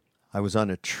 I was on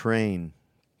a train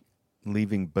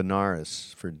leaving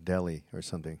Benares for Delhi or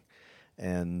something,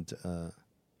 and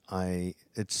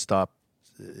it stopped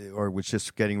or was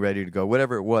just getting ready to go.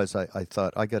 Whatever it was, I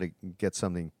thought, I got to get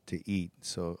something to eat,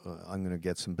 so I'm going to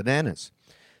get some bananas.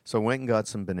 So I went and got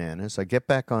some bananas. I get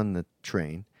back on the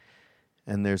train,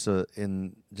 and there's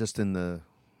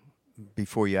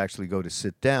before you actually go to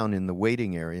sit down in the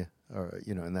waiting area, or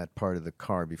in that part of the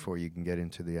car before you can get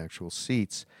into the actual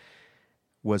seats,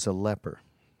 was a leper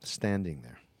standing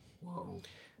there. Whoa.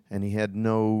 And he had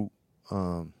no,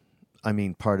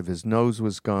 part of his nose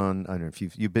was gone. I don't know if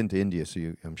you've been to India,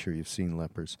 so I'm sure you've seen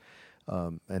lepers,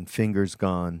 and fingers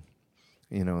gone,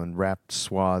 and wrapped,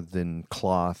 swathed in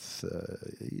cloth.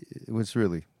 It was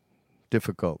really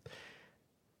difficult.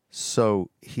 So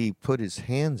he put his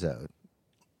hands out,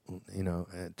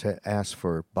 to ask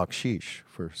for bakshish,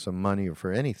 for some money or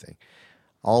for anything.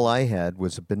 All I had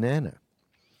was a banana.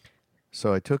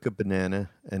 So I took a banana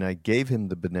and I gave him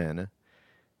the banana,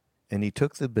 and he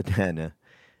took the banana,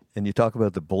 and you talk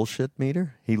about the bullshit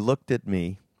meter. He looked at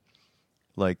me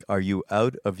like, are you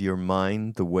out of your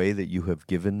mind the way that you have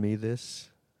given me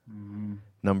this? Mm-hmm.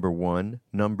 Number one.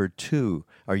 Number two,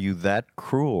 are you that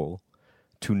cruel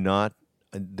to not,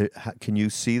 can you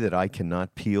see that I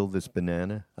cannot peel this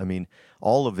banana? I mean,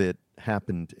 all of it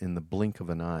happened in the blink of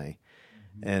an eye.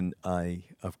 Mm-hmm. And I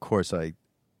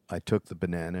took the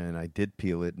banana and I did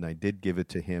peel it and I did give it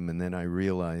to him, and then I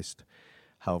realized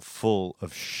how full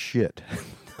of shit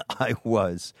I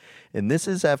was. And this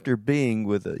is after being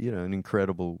with an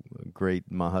incredible, great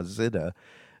Mahasiddha.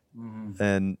 Mm-hmm.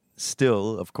 And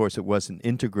still, of course, it wasn't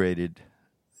integrated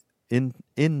in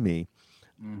me,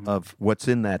 mm-hmm. of what's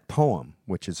in that poem,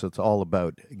 which is it's all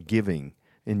about giving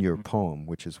in your mm-hmm. poem,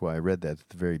 which is why I read that at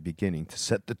the very beginning, to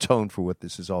set the tone for what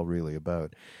this is all really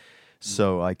about.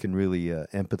 So I can really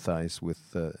empathize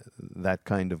with that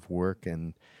kind of work,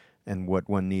 and what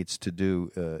one needs to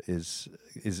do is,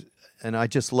 and I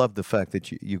just love the fact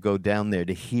that you go down there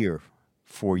to hear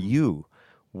for you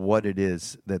what it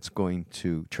is that's going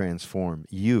to transform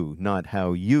you, not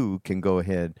how you can go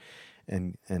ahead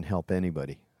and help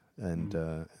anybody. And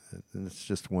it's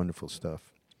just wonderful stuff.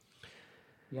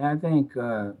 Yeah, I think,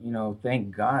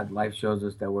 thank God life shows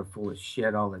us that we're full of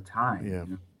shit all the time. Yeah.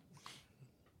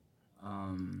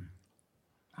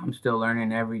 I'm still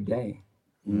learning every day.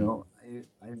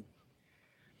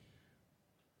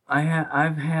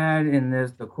 I've had in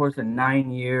the course of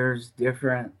 9 years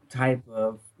different type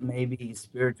of maybe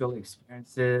spiritual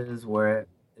experiences where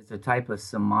it's a type of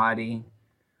samadhi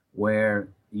where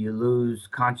you lose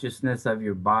consciousness of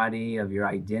your body, of your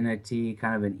identity,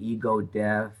 kind of an ego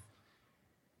death.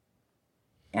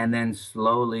 And then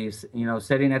slowly,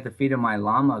 sitting at the feet of my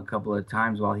Lama a couple of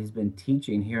times while he's been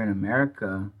teaching here in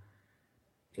America,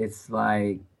 it's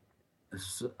like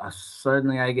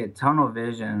suddenly I get tunnel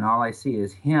vision and all I see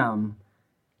is him.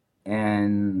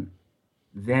 And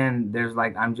then there's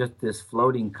like, I'm just this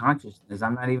floating consciousness.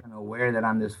 I'm not even aware that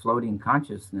I'm this floating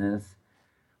consciousness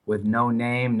with no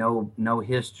name, no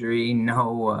history,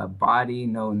 no body,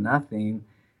 no nothing.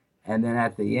 And then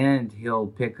at the end, he'll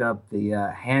pick up the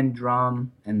hand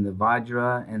drum and the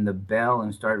vajra and the bell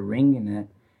and start ringing it.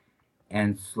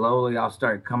 And slowly I'll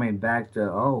start coming back to,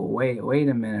 oh, wait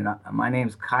a minute. My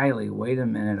name's Kiley. Wait a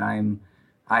minute.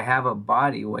 I have a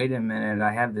body. Wait a minute.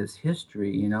 I have this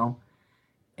history, you know?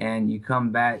 And you come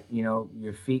back, you know,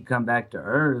 your feet come back to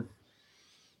earth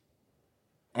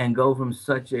and go from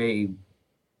such a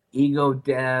ego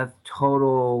death,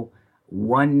 total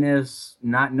oneness,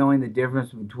 not knowing the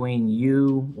difference between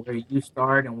you, where you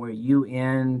start and where you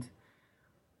end,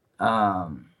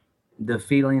 um, the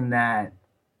feeling that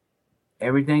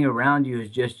everything around you is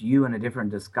just you in a different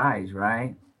disguise,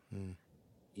 right? Mm.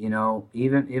 You know,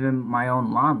 even my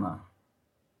own lama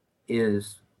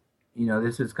is, you know,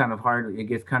 this is kind of hard. It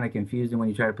gets kind of confusing when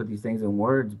you try to put these things in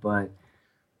words, but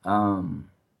um,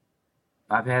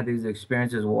 I've had these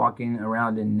experiences walking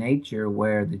around in nature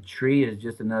where the tree is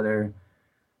just another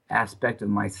aspect of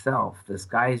myself. The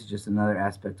sky is just another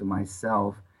aspect of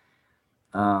myself.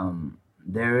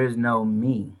 There is no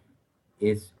me.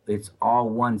 It's all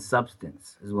one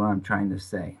substance, is what I'm trying to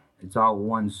say. It's all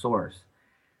one source.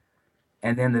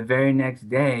 And then the very next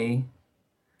day,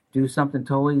 do something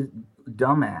totally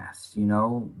dumbass, you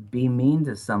know, be mean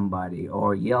to somebody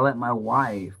or yell at my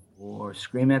wife or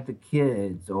scream at the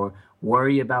kids or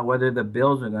worry about whether the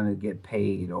bills are going to get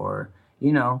paid or,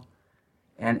 you know,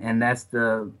 and that's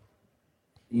the,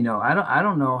 you know, I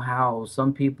don't know how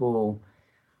some people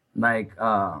like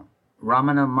Ramana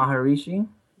Maharishi,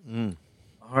 Mm.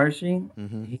 Maharshi,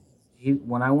 Mm-hmm. he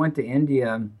when I went to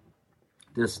India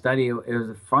to study, it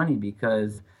was funny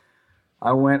because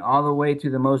I went all the way to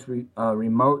the most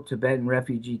remote Tibetan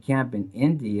refugee camp in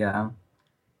India.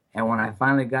 And when I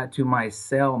finally got to my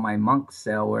cell, my monk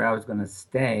cell where I was going to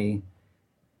stay,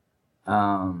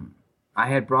 um, I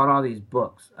had brought all these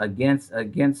books against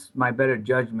my better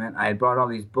judgment. I had brought all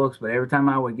these books, but every time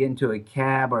I would get into a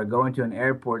cab or go into an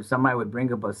airport, somebody would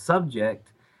bring up a subject,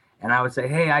 and I would say,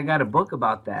 "Hey, I got a book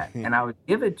about that," and I would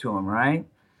give it to them. Right?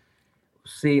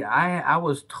 See, I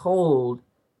was told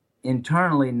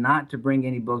internally not to bring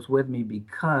any books with me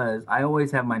because I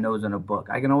always have my nose in a book.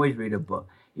 I can always read a book.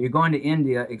 You're going to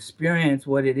India, experience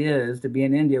what it is to be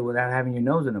in India without having your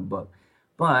nose in a book.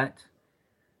 But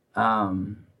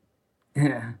um,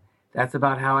 that's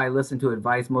about how I listen to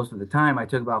advice most of the time. I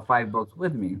took about 5 books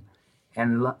with me.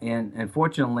 And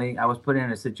fortunately, I was put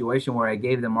in a situation where I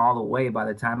gave them all away by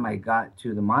the time I got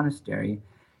to the monastery.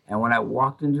 And when I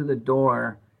walked into the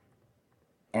door,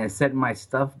 and set my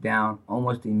stuff down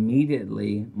almost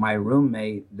immediately. My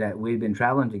roommate that we'd been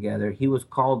traveling together, he was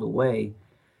called away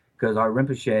because our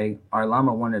Rinpoche, our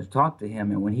Lama wanted to talk to him.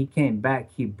 And when he came back,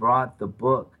 he brought the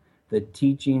book, The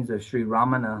Teachings of Sri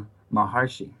Ramana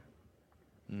Maharshi.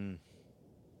 Mm.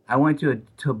 I went to a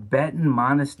Tibetan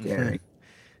monastery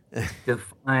to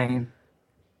find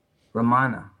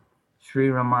Ramana, Sri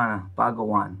Ramana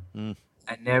Bhagawan. Mm.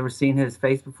 I'd never seen his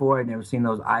face before. I'd never seen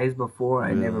those eyes before.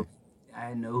 Really? I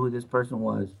didn't know who this person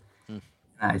was. Mm.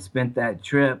 I spent that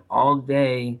trip all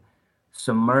day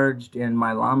submerged in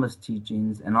my Lama's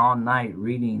teachings and all night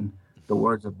reading the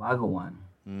words of Bhagawan.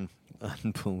 Mm.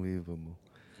 Unbelievable.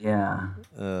 Yeah.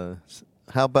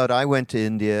 How about I went to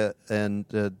India and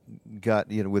got,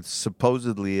 with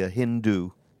supposedly a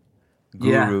Hindu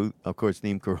Yeah. guru. Of course,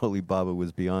 Neem Karoli Baba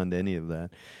was beyond any of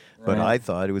that. But Right. I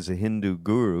thought it was a Hindu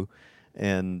guru.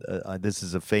 And this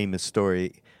is a famous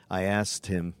story. I asked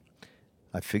him,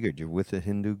 I figured you're with a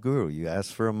Hindu guru. You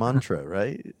asked for a mantra,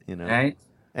 right? Right.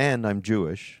 And I'm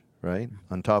Jewish, right?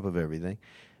 On top of everything.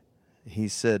 He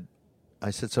said, I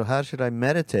said, so how should I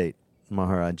meditate,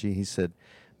 Maharaji? He said,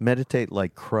 meditate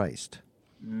like Christ.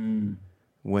 Mm.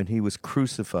 When he was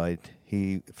crucified,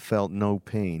 he felt no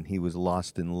pain. He was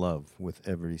lost in love with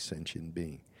every sentient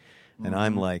being. And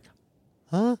I'm like,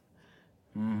 huh?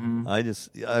 Mm-hmm.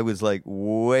 I was like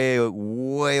way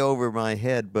over my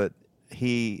head, but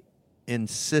he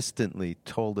insistently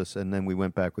told us, and then we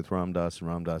went back with Ram Dass, and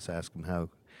Ram Dass asked him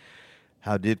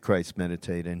how did Christ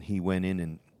meditate, and he went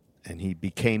in and he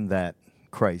became that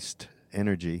Christ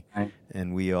energy, Right.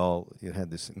 and we all had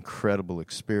this incredible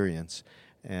experience,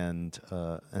 and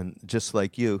just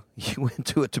like you went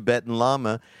to a Tibetan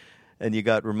Lama, and you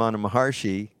got Ramana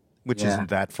Maharshi, which Yeah. isn't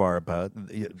that far about.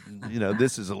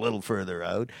 This is a little further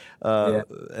out, Yeah.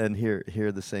 and here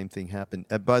the same thing happened.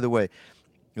 By the way,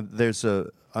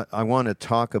 I want to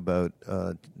talk about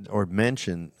or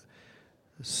mention.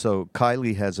 So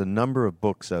Kiley has a number of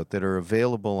books out that are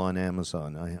available on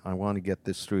Amazon. I want to get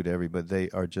this through to everybody. They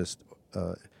are just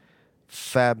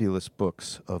fabulous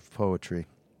books of poetry.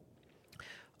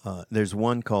 There's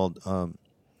one called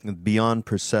Beyond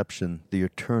Perception, The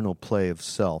Eternal Play of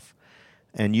Self.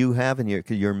 And you have in your,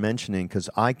 you're mentioning, because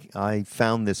I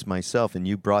found this myself, and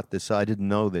you brought this. I didn't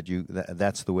know that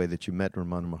that's the way that you met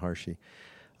Ramana Maharshi.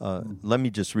 Let me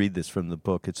just read this from the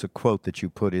book. It's a quote that you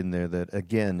put in there that,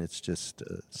 again, it's just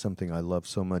something I love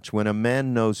so much. When a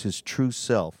man knows his true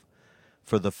self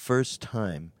for the first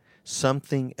time,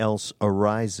 something else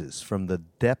arises from the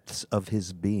depths of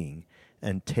his being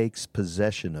and takes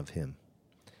possession of him.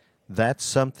 That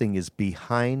something is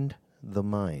behind the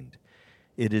mind.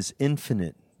 It is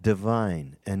infinite,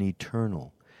 divine, and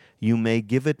eternal. You may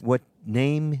give it what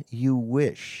name you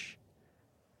wish.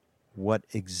 What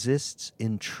exists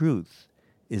in truth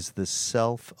is the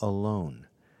self alone.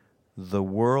 The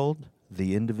world,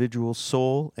 the individual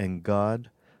soul, and God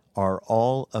are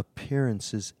all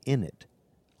appearances in it,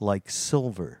 like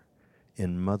silver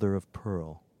in mother of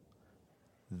pearl.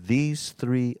 These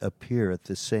three appear at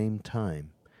the same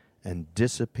time and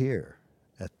disappear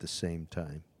at the same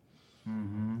time.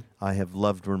 Mm-hmm. I have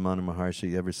loved Ramana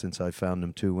Maharshi ever since I found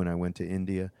him too when I went to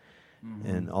India,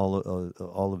 and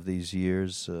all of these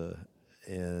years,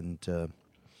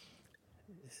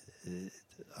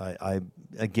 I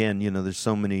again, there's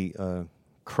so many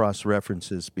cross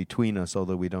references between us,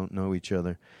 although we don't know each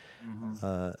other,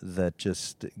 that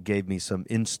just gave me some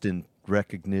instant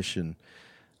recognition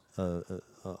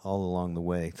all along the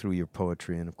way through your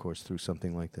poetry and, of course, through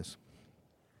something like this.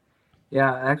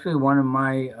 Yeah, actually, one of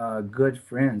my good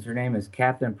friends, her name is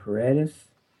Catherine Paredes.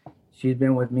 She's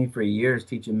been with me for years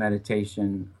teaching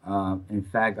meditation. In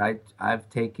fact, I've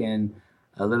taken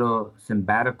a little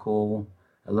sabbatical,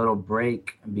 a little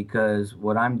break, because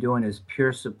what I'm doing is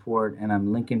peer support and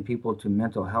I'm linking people to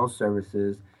mental health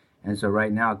services. And so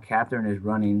right now, Catherine is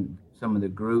running some of the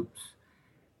groups,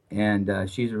 and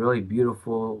she's a really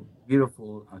beautiful,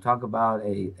 beautiful. Talk about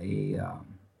a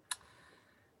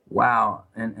wow,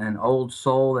 an old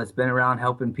soul that's been around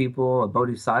helping people, a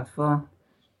bodhisattva.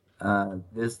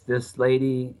 This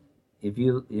lady,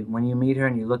 when you meet her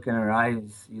and you look in her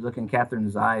eyes, you look in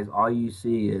Catherine's eyes, all you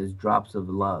see is drops of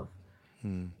love,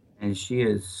 and she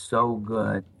is so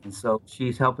good. And so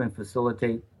she's helping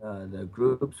facilitate the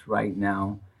groups right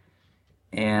now,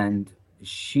 and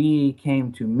she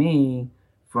came to me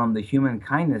from the Human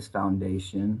Kindness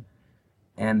Foundation,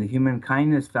 and the Human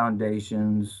Kindness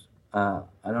Foundation's I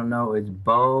don't know, it's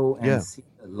Bo and Yeah,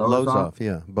 Lozov. Lozov,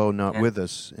 yeah. Bo not And with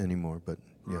us anymore, but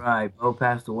yeah. right, Bo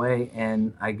passed away,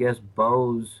 and I guess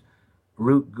Bo's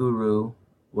root guru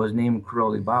was named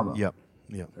Karoli Baba, Yep,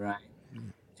 yep. right?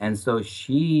 And so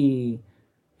she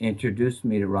introduced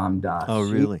me to Ram Dass. Oh,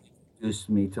 She really? introduced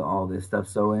me to all this stuff.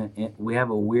 So we have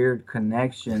a weird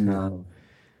connection of,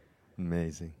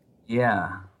 Amazing.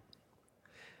 yeah.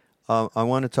 I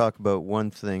want to talk about one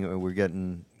thing. We're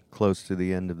getting close to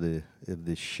the end of the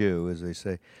show, as they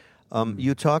say.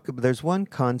 You talk. There's one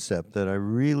concept that I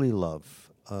really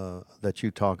love that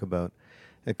you talk about.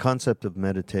 A concept of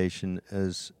meditation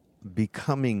as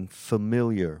becoming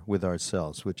familiar with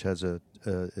ourselves, which has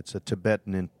it's a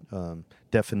Tibetan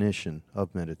definition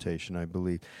of meditation, I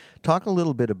believe. Talk a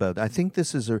little bit about. I think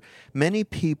this is many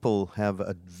people have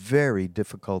a very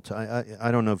difficult. I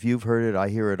don't know if you've heard it. I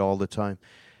hear it all the time.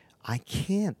 I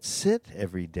can't sit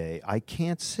every day. I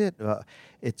can't sit.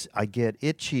 I get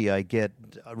itchy. I get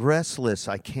restless.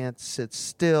 I can't sit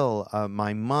still.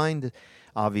 My mind,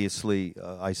 obviously,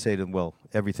 I say to them, well,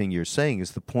 everything you're saying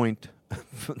is the point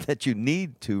that you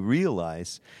need to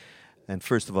realize. And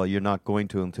first of all, you're not going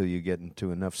to until you get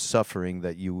into enough suffering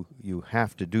that you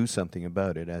have to do something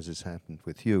about it, as has happened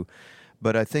with you.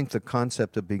 But I think the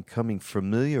concept of becoming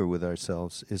familiar with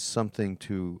ourselves is something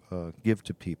to give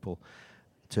to people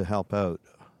to help out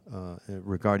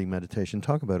regarding meditation.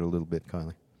 Talk about it a little bit,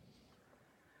 Kiley.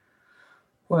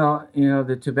 Well,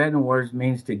 the Tibetan words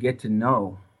means to get to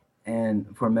know. And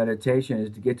for meditation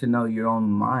is to get to know your own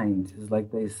mind. It's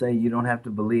like they say, you don't have to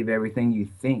believe everything you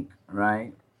think,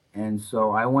 right? And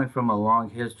so I went from a long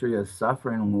history of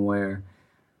suffering where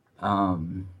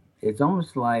it's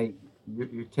almost like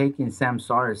you're taking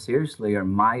samsara seriously or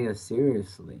Maya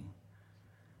seriously.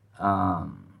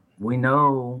 We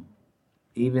know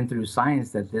even through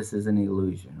science that this is an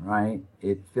illusion, right?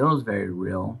 It feels very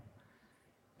real,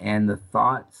 and the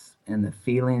thoughts and the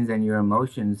feelings and your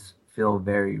emotions feel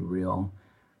very real.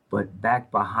 But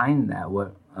back behind that,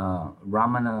 what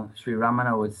Sri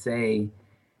Ramana would say,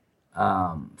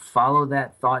 follow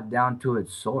that thought down to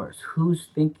its source. Who's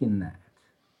thinking that?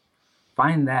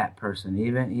 Find that person.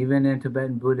 Even in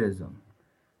Tibetan Buddhism,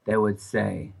 they would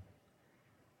say,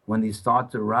 when these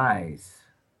thoughts arise,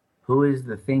 who is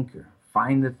the thinker?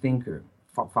 Find the thinker.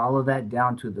 Follow that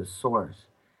down to the source.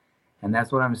 And that's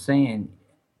what I'm saying.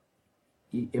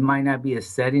 it might not be a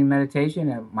setting meditation.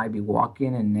 It might be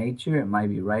walking in nature. It might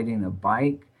be riding a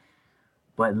bike.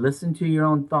 But listen to your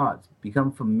own thoughts.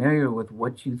 Become familiar with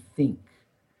what you think.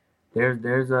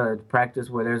 There's a practice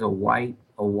where there's a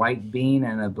white bean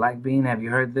and a black bean. Have you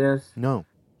heard this? No.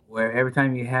 Where every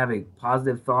time you have a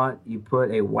positive thought, you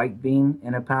put a white bean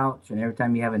in a pouch, and every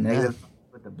time you have a negative thought,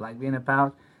 you put the black bean in a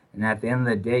pouch. And at the end of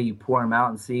the day, you pour them out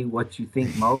and see what you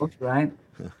think most, right?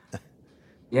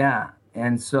 Yeah.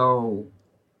 And so,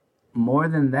 more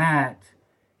than that,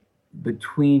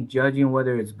 between judging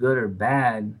whether it's good or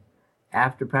bad,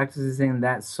 after practicing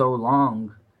that so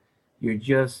long, you're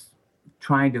just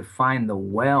trying to find the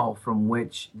well from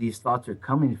which these thoughts are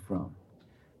coming from.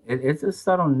 It's a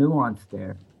subtle nuance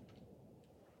there.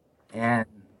 And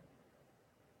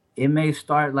it may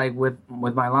start like with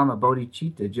my Lama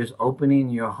Bodhicitta, just opening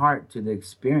your heart to the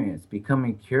experience,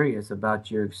 becoming curious about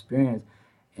your experience,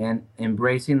 and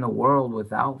embracing the world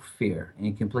without fear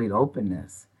and complete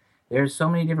openness. There's so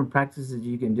many different practices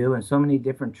you can do and so many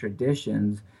different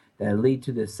traditions that lead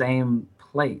to the same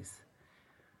place.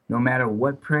 No matter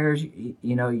what prayers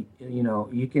you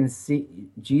can see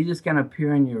Jesus can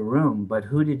appear in your room, but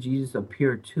who did Jesus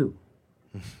appear to?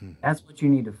 That's what you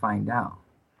need to find out.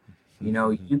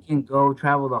 You can go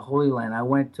travel the Holy Land. I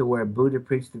went to where Buddha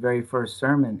preached the very first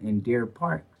sermon in Deer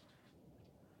Park.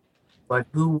 But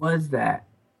who was that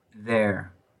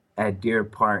there at Deer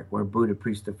Park where Buddha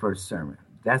preached the first sermon?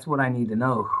 That's what I need to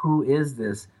know. Who is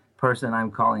this person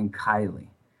I'm calling Kiley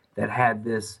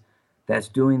that's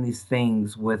doing these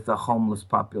things with the homeless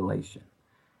population,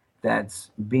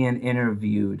 that's being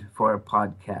interviewed for a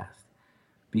podcast?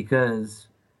 Because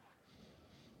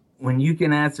when you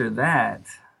can answer that,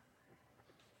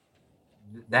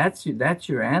 that's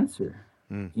your answer.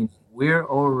 We're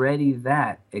already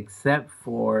that, except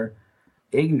for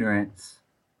ignorance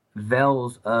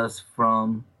veils us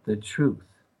from the truth.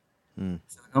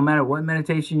 So no matter what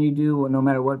meditation you do, no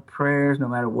matter what prayers, no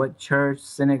matter what church,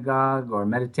 synagogue, or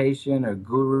meditation, or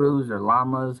gurus, or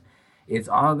lamas, it's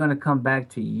all going to come back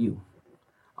to you.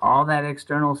 All that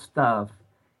external stuff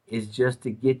is just to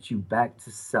get you back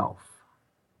to self,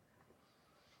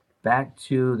 back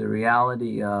to the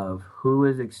reality of who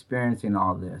is experiencing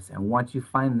all this. And once you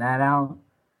find that out,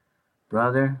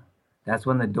 brother, that's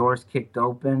when the door's kicked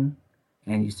open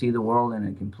and you see the world in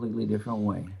a completely different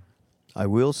way. I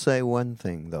will say one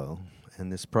thing, though,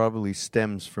 and this probably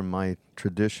stems from my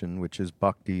tradition, which is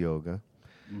Bhakti Yoga.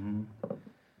 Mm-hmm.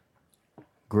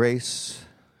 Grace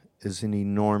is an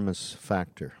enormous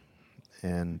factor.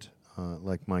 And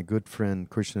like my good friend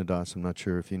Krishnadas, I'm not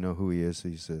sure if you know who he is,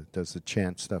 he does the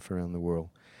chant stuff around the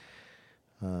world,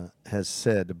 has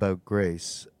said about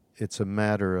grace, it's a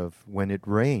matter of when it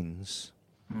rains,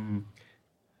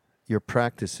 your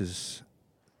practice is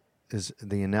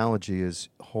the analogy is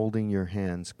holding your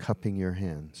hands, cupping your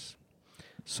hands,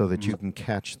 so that you can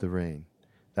catch the rain.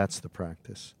 That's the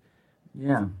practice.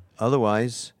 Yeah.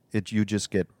 Otherwise, you just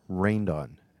get rained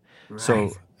on. Right.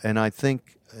 So, and I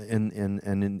think,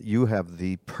 you have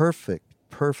the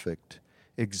perfect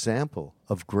example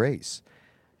of grace.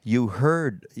 You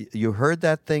heard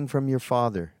that thing from your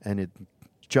father, and it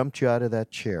jumped you out of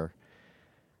that chair.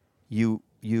 You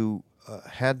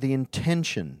had the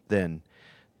intention then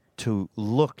to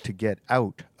look to get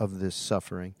out of this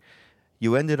suffering.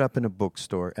 You ended up in a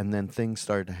bookstore, and then things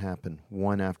started to happen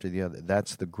one after the other.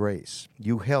 That's the grace.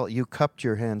 You cupped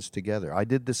your hands together. I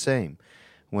did the same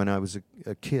when I was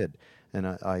a kid, and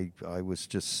I was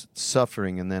just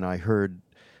suffering, and then I heard,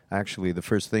 actually the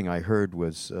first thing I heard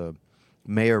was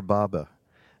Mayor Baba,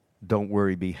 "Don't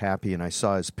worry, be happy," and I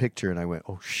saw his picture, and I went,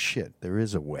 oh shit, there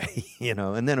is a way,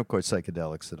 and then of course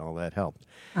psychedelics and all that helped.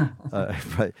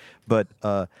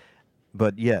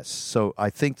 But yes, so I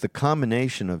think the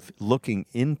combination of looking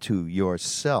into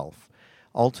yourself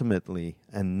ultimately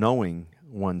and knowing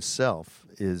oneself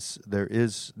there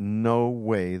is no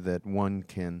way that one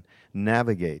can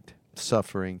navigate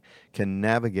suffering, can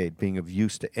navigate being of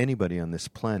use to anybody on this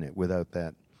planet without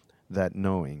that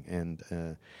knowing and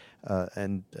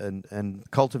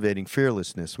cultivating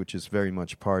fearlessness, which is very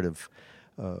much part of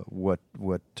what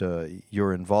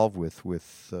you're involved with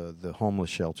the homeless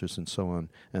shelters and so on,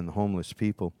 and the homeless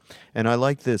people. And I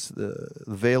like this, the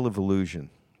veil of illusion,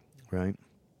 right?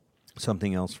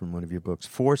 Something else from one of your books.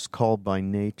 Force called by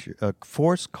many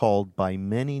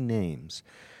names.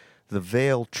 The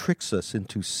veil tricks us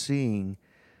into seeing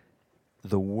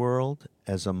the world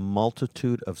as a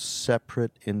multitude of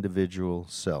separate individual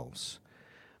selves,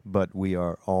 but we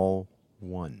are all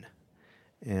one.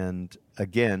 And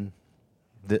again,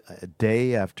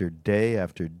 day after day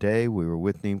after day, we were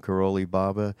with Neem Karoli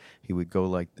Baba. He would go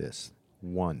like this: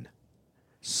 one,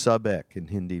 Sub-ek in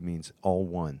Hindi means all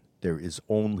one. There is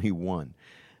only one.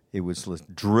 It was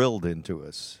drilled into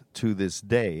us to this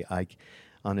day.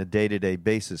 On a day-to-day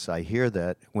basis, I hear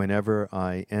that whenever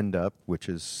I end up, which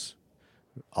is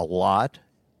a lot,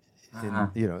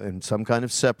 in some kind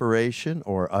of separation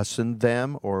or us and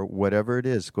them or whatever it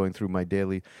is going through my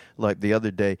daily life. The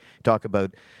other day, talk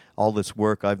about all this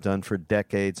work I've done for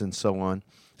decades and so on,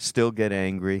 still get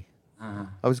angry.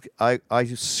 I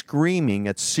was screaming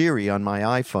at Siri on my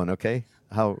iPhone, okay?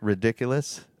 How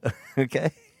ridiculous,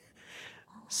 okay?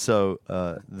 So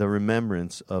the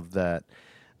remembrance of that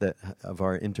of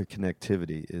our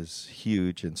interconnectivity is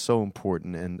huge and so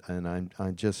important, and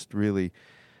I just really,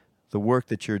 the work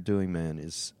that you're doing, man,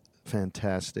 is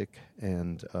fantastic,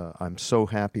 and I'm so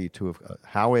happy to have,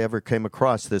 how I ever came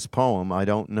across this poem, I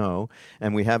don't know,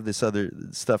 and we have this other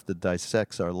stuff that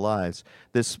dissects our lives.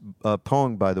 This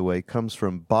poem, by the way, comes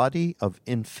from Body of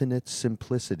Infinite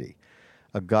Simplicity,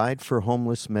 a guide for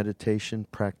homeless meditation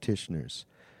practitioners,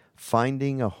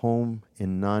 finding a home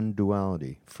in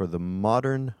non-duality for the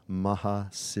modern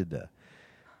Mahasiddha.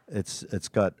 It's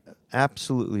got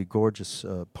absolutely gorgeous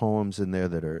poems in there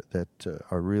that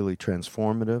are really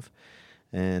transformative,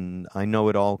 and I know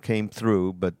it all came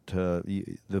through, but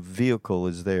the vehicle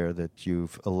is there that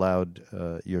you've allowed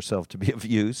yourself to be of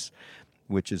use,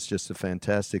 which is just a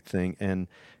fantastic thing. And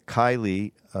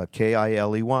Kiley,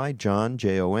 Kiley, John,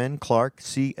 Jon, Clark,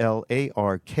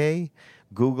 Clark,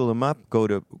 Google him up.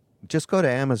 Just go to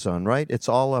Amazon, right? It's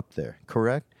all up there,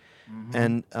 correct?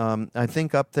 And I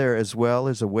think up there as well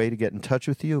is a way to get in touch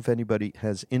with you if anybody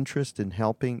has interest in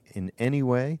helping in any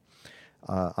way.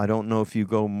 I don't know if you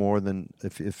go more than,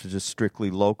 if it's just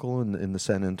strictly local in the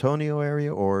San Antonio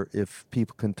area, or if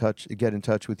people can get in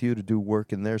touch with you to do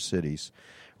work in their cities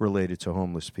related to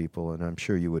homeless people, and I'm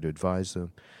sure you would advise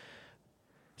them.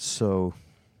 So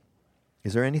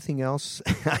is there anything else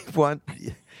I want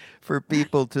for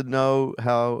people to know,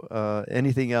 how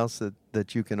anything else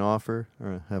that you can offer,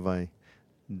 or have I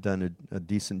done a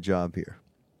decent job here?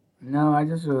 No, I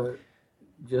just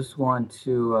want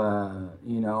to,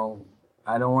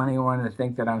 I don't want anyone to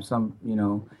think that I'm some,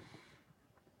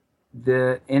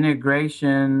 the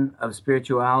integration of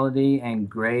spirituality and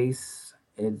grace.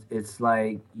 It's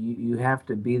like you have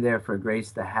to be there for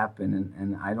grace to happen,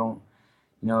 and I don't,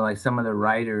 like some of the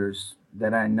writers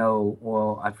that I know,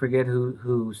 well, I forget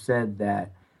who said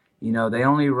that, they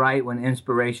only write when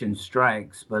inspiration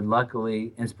strikes, but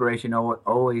luckily inspiration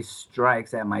always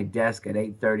strikes at my desk at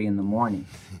 8:30 in the morning.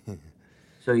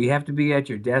 So you have to be at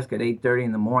your desk at 8:30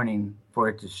 in the morning for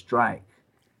it to strike.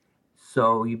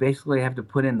 So you basically have to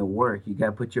put in the work. You got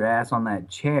to put your ass on that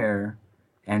chair,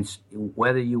 and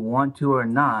whether you want to or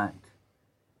not,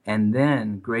 and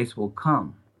then grace will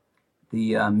come.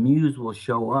 The muse will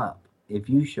show up if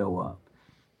you show up.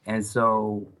 And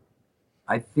so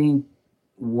I think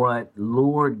what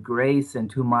lured grace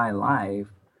into my life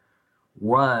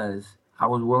was I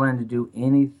was willing to do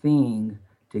anything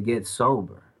to get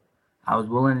sober. I was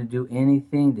willing to do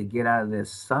anything to get out of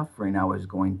this suffering I was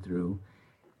going through.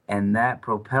 And that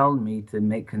propelled me to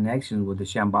make connections with the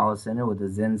Shambhala Center, with the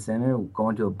Zen Center,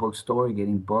 going to a bookstore,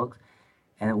 getting books,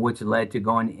 and which led to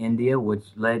going to India, which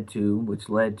led to.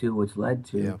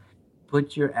 Yeah.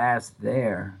 Put your ass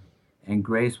there, and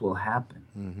grace will happen.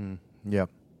 Mm-hmm. Yep.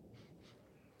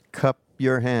 Cup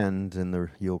your hand, and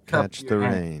you'll catch the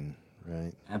rain.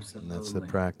 Right. Absolutely. And that's the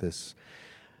practice.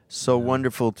 So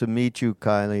wonderful to meet you,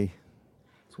 Kiley.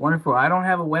 It's wonderful. I don't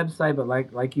have a website, but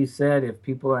like you said, if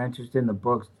people are interested in the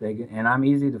books, and I'm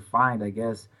easy to find, I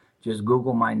guess. Just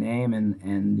Google my name,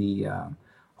 and the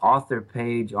author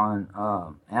page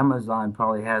on Amazon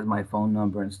probably has my phone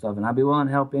number and stuff. And I'd be willing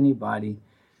to help anybody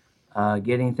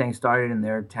getting things started in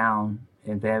their town.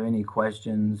 If they have any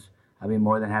questions, I'd be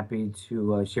more than happy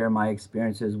to share my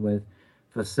experiences with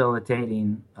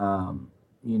facilitating,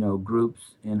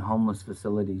 groups in homeless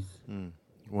facilities.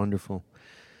 Wonderful.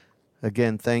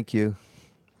 Again, thank you,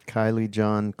 Kiley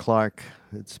Jon Clark.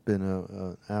 It's been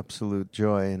an absolute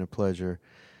joy and a pleasure.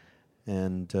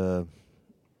 And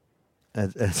as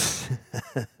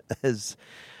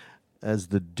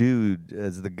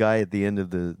the guy at the end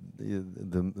of the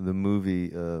movie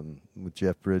with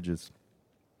Jeff Bridges,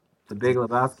 The Big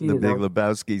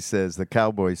Lebowski says, the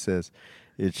cowboy says,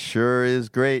 "It sure is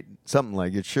great." Something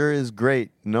like, "It sure is great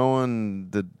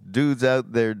knowing the dudes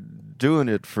out there doing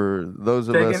it for those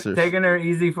of us taking her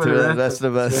easy for the rest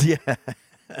of us." Yeah.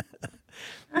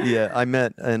 Yeah, I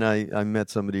met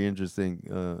somebody interesting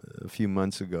a few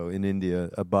months ago in India,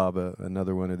 a Baba,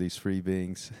 another one of these free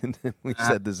beings, and we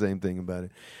said the same thing about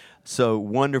it. So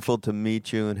wonderful to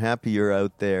meet you, and happy you're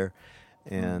out there.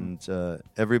 And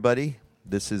everybody,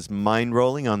 This is Mind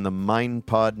Rolling on the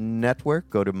MindPod Network.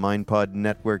 Go to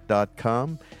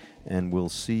mindpodnetwork.com, and we'll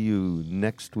see you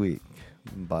next week.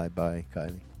 Bye-bye,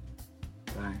 Kiley.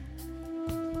 Bye.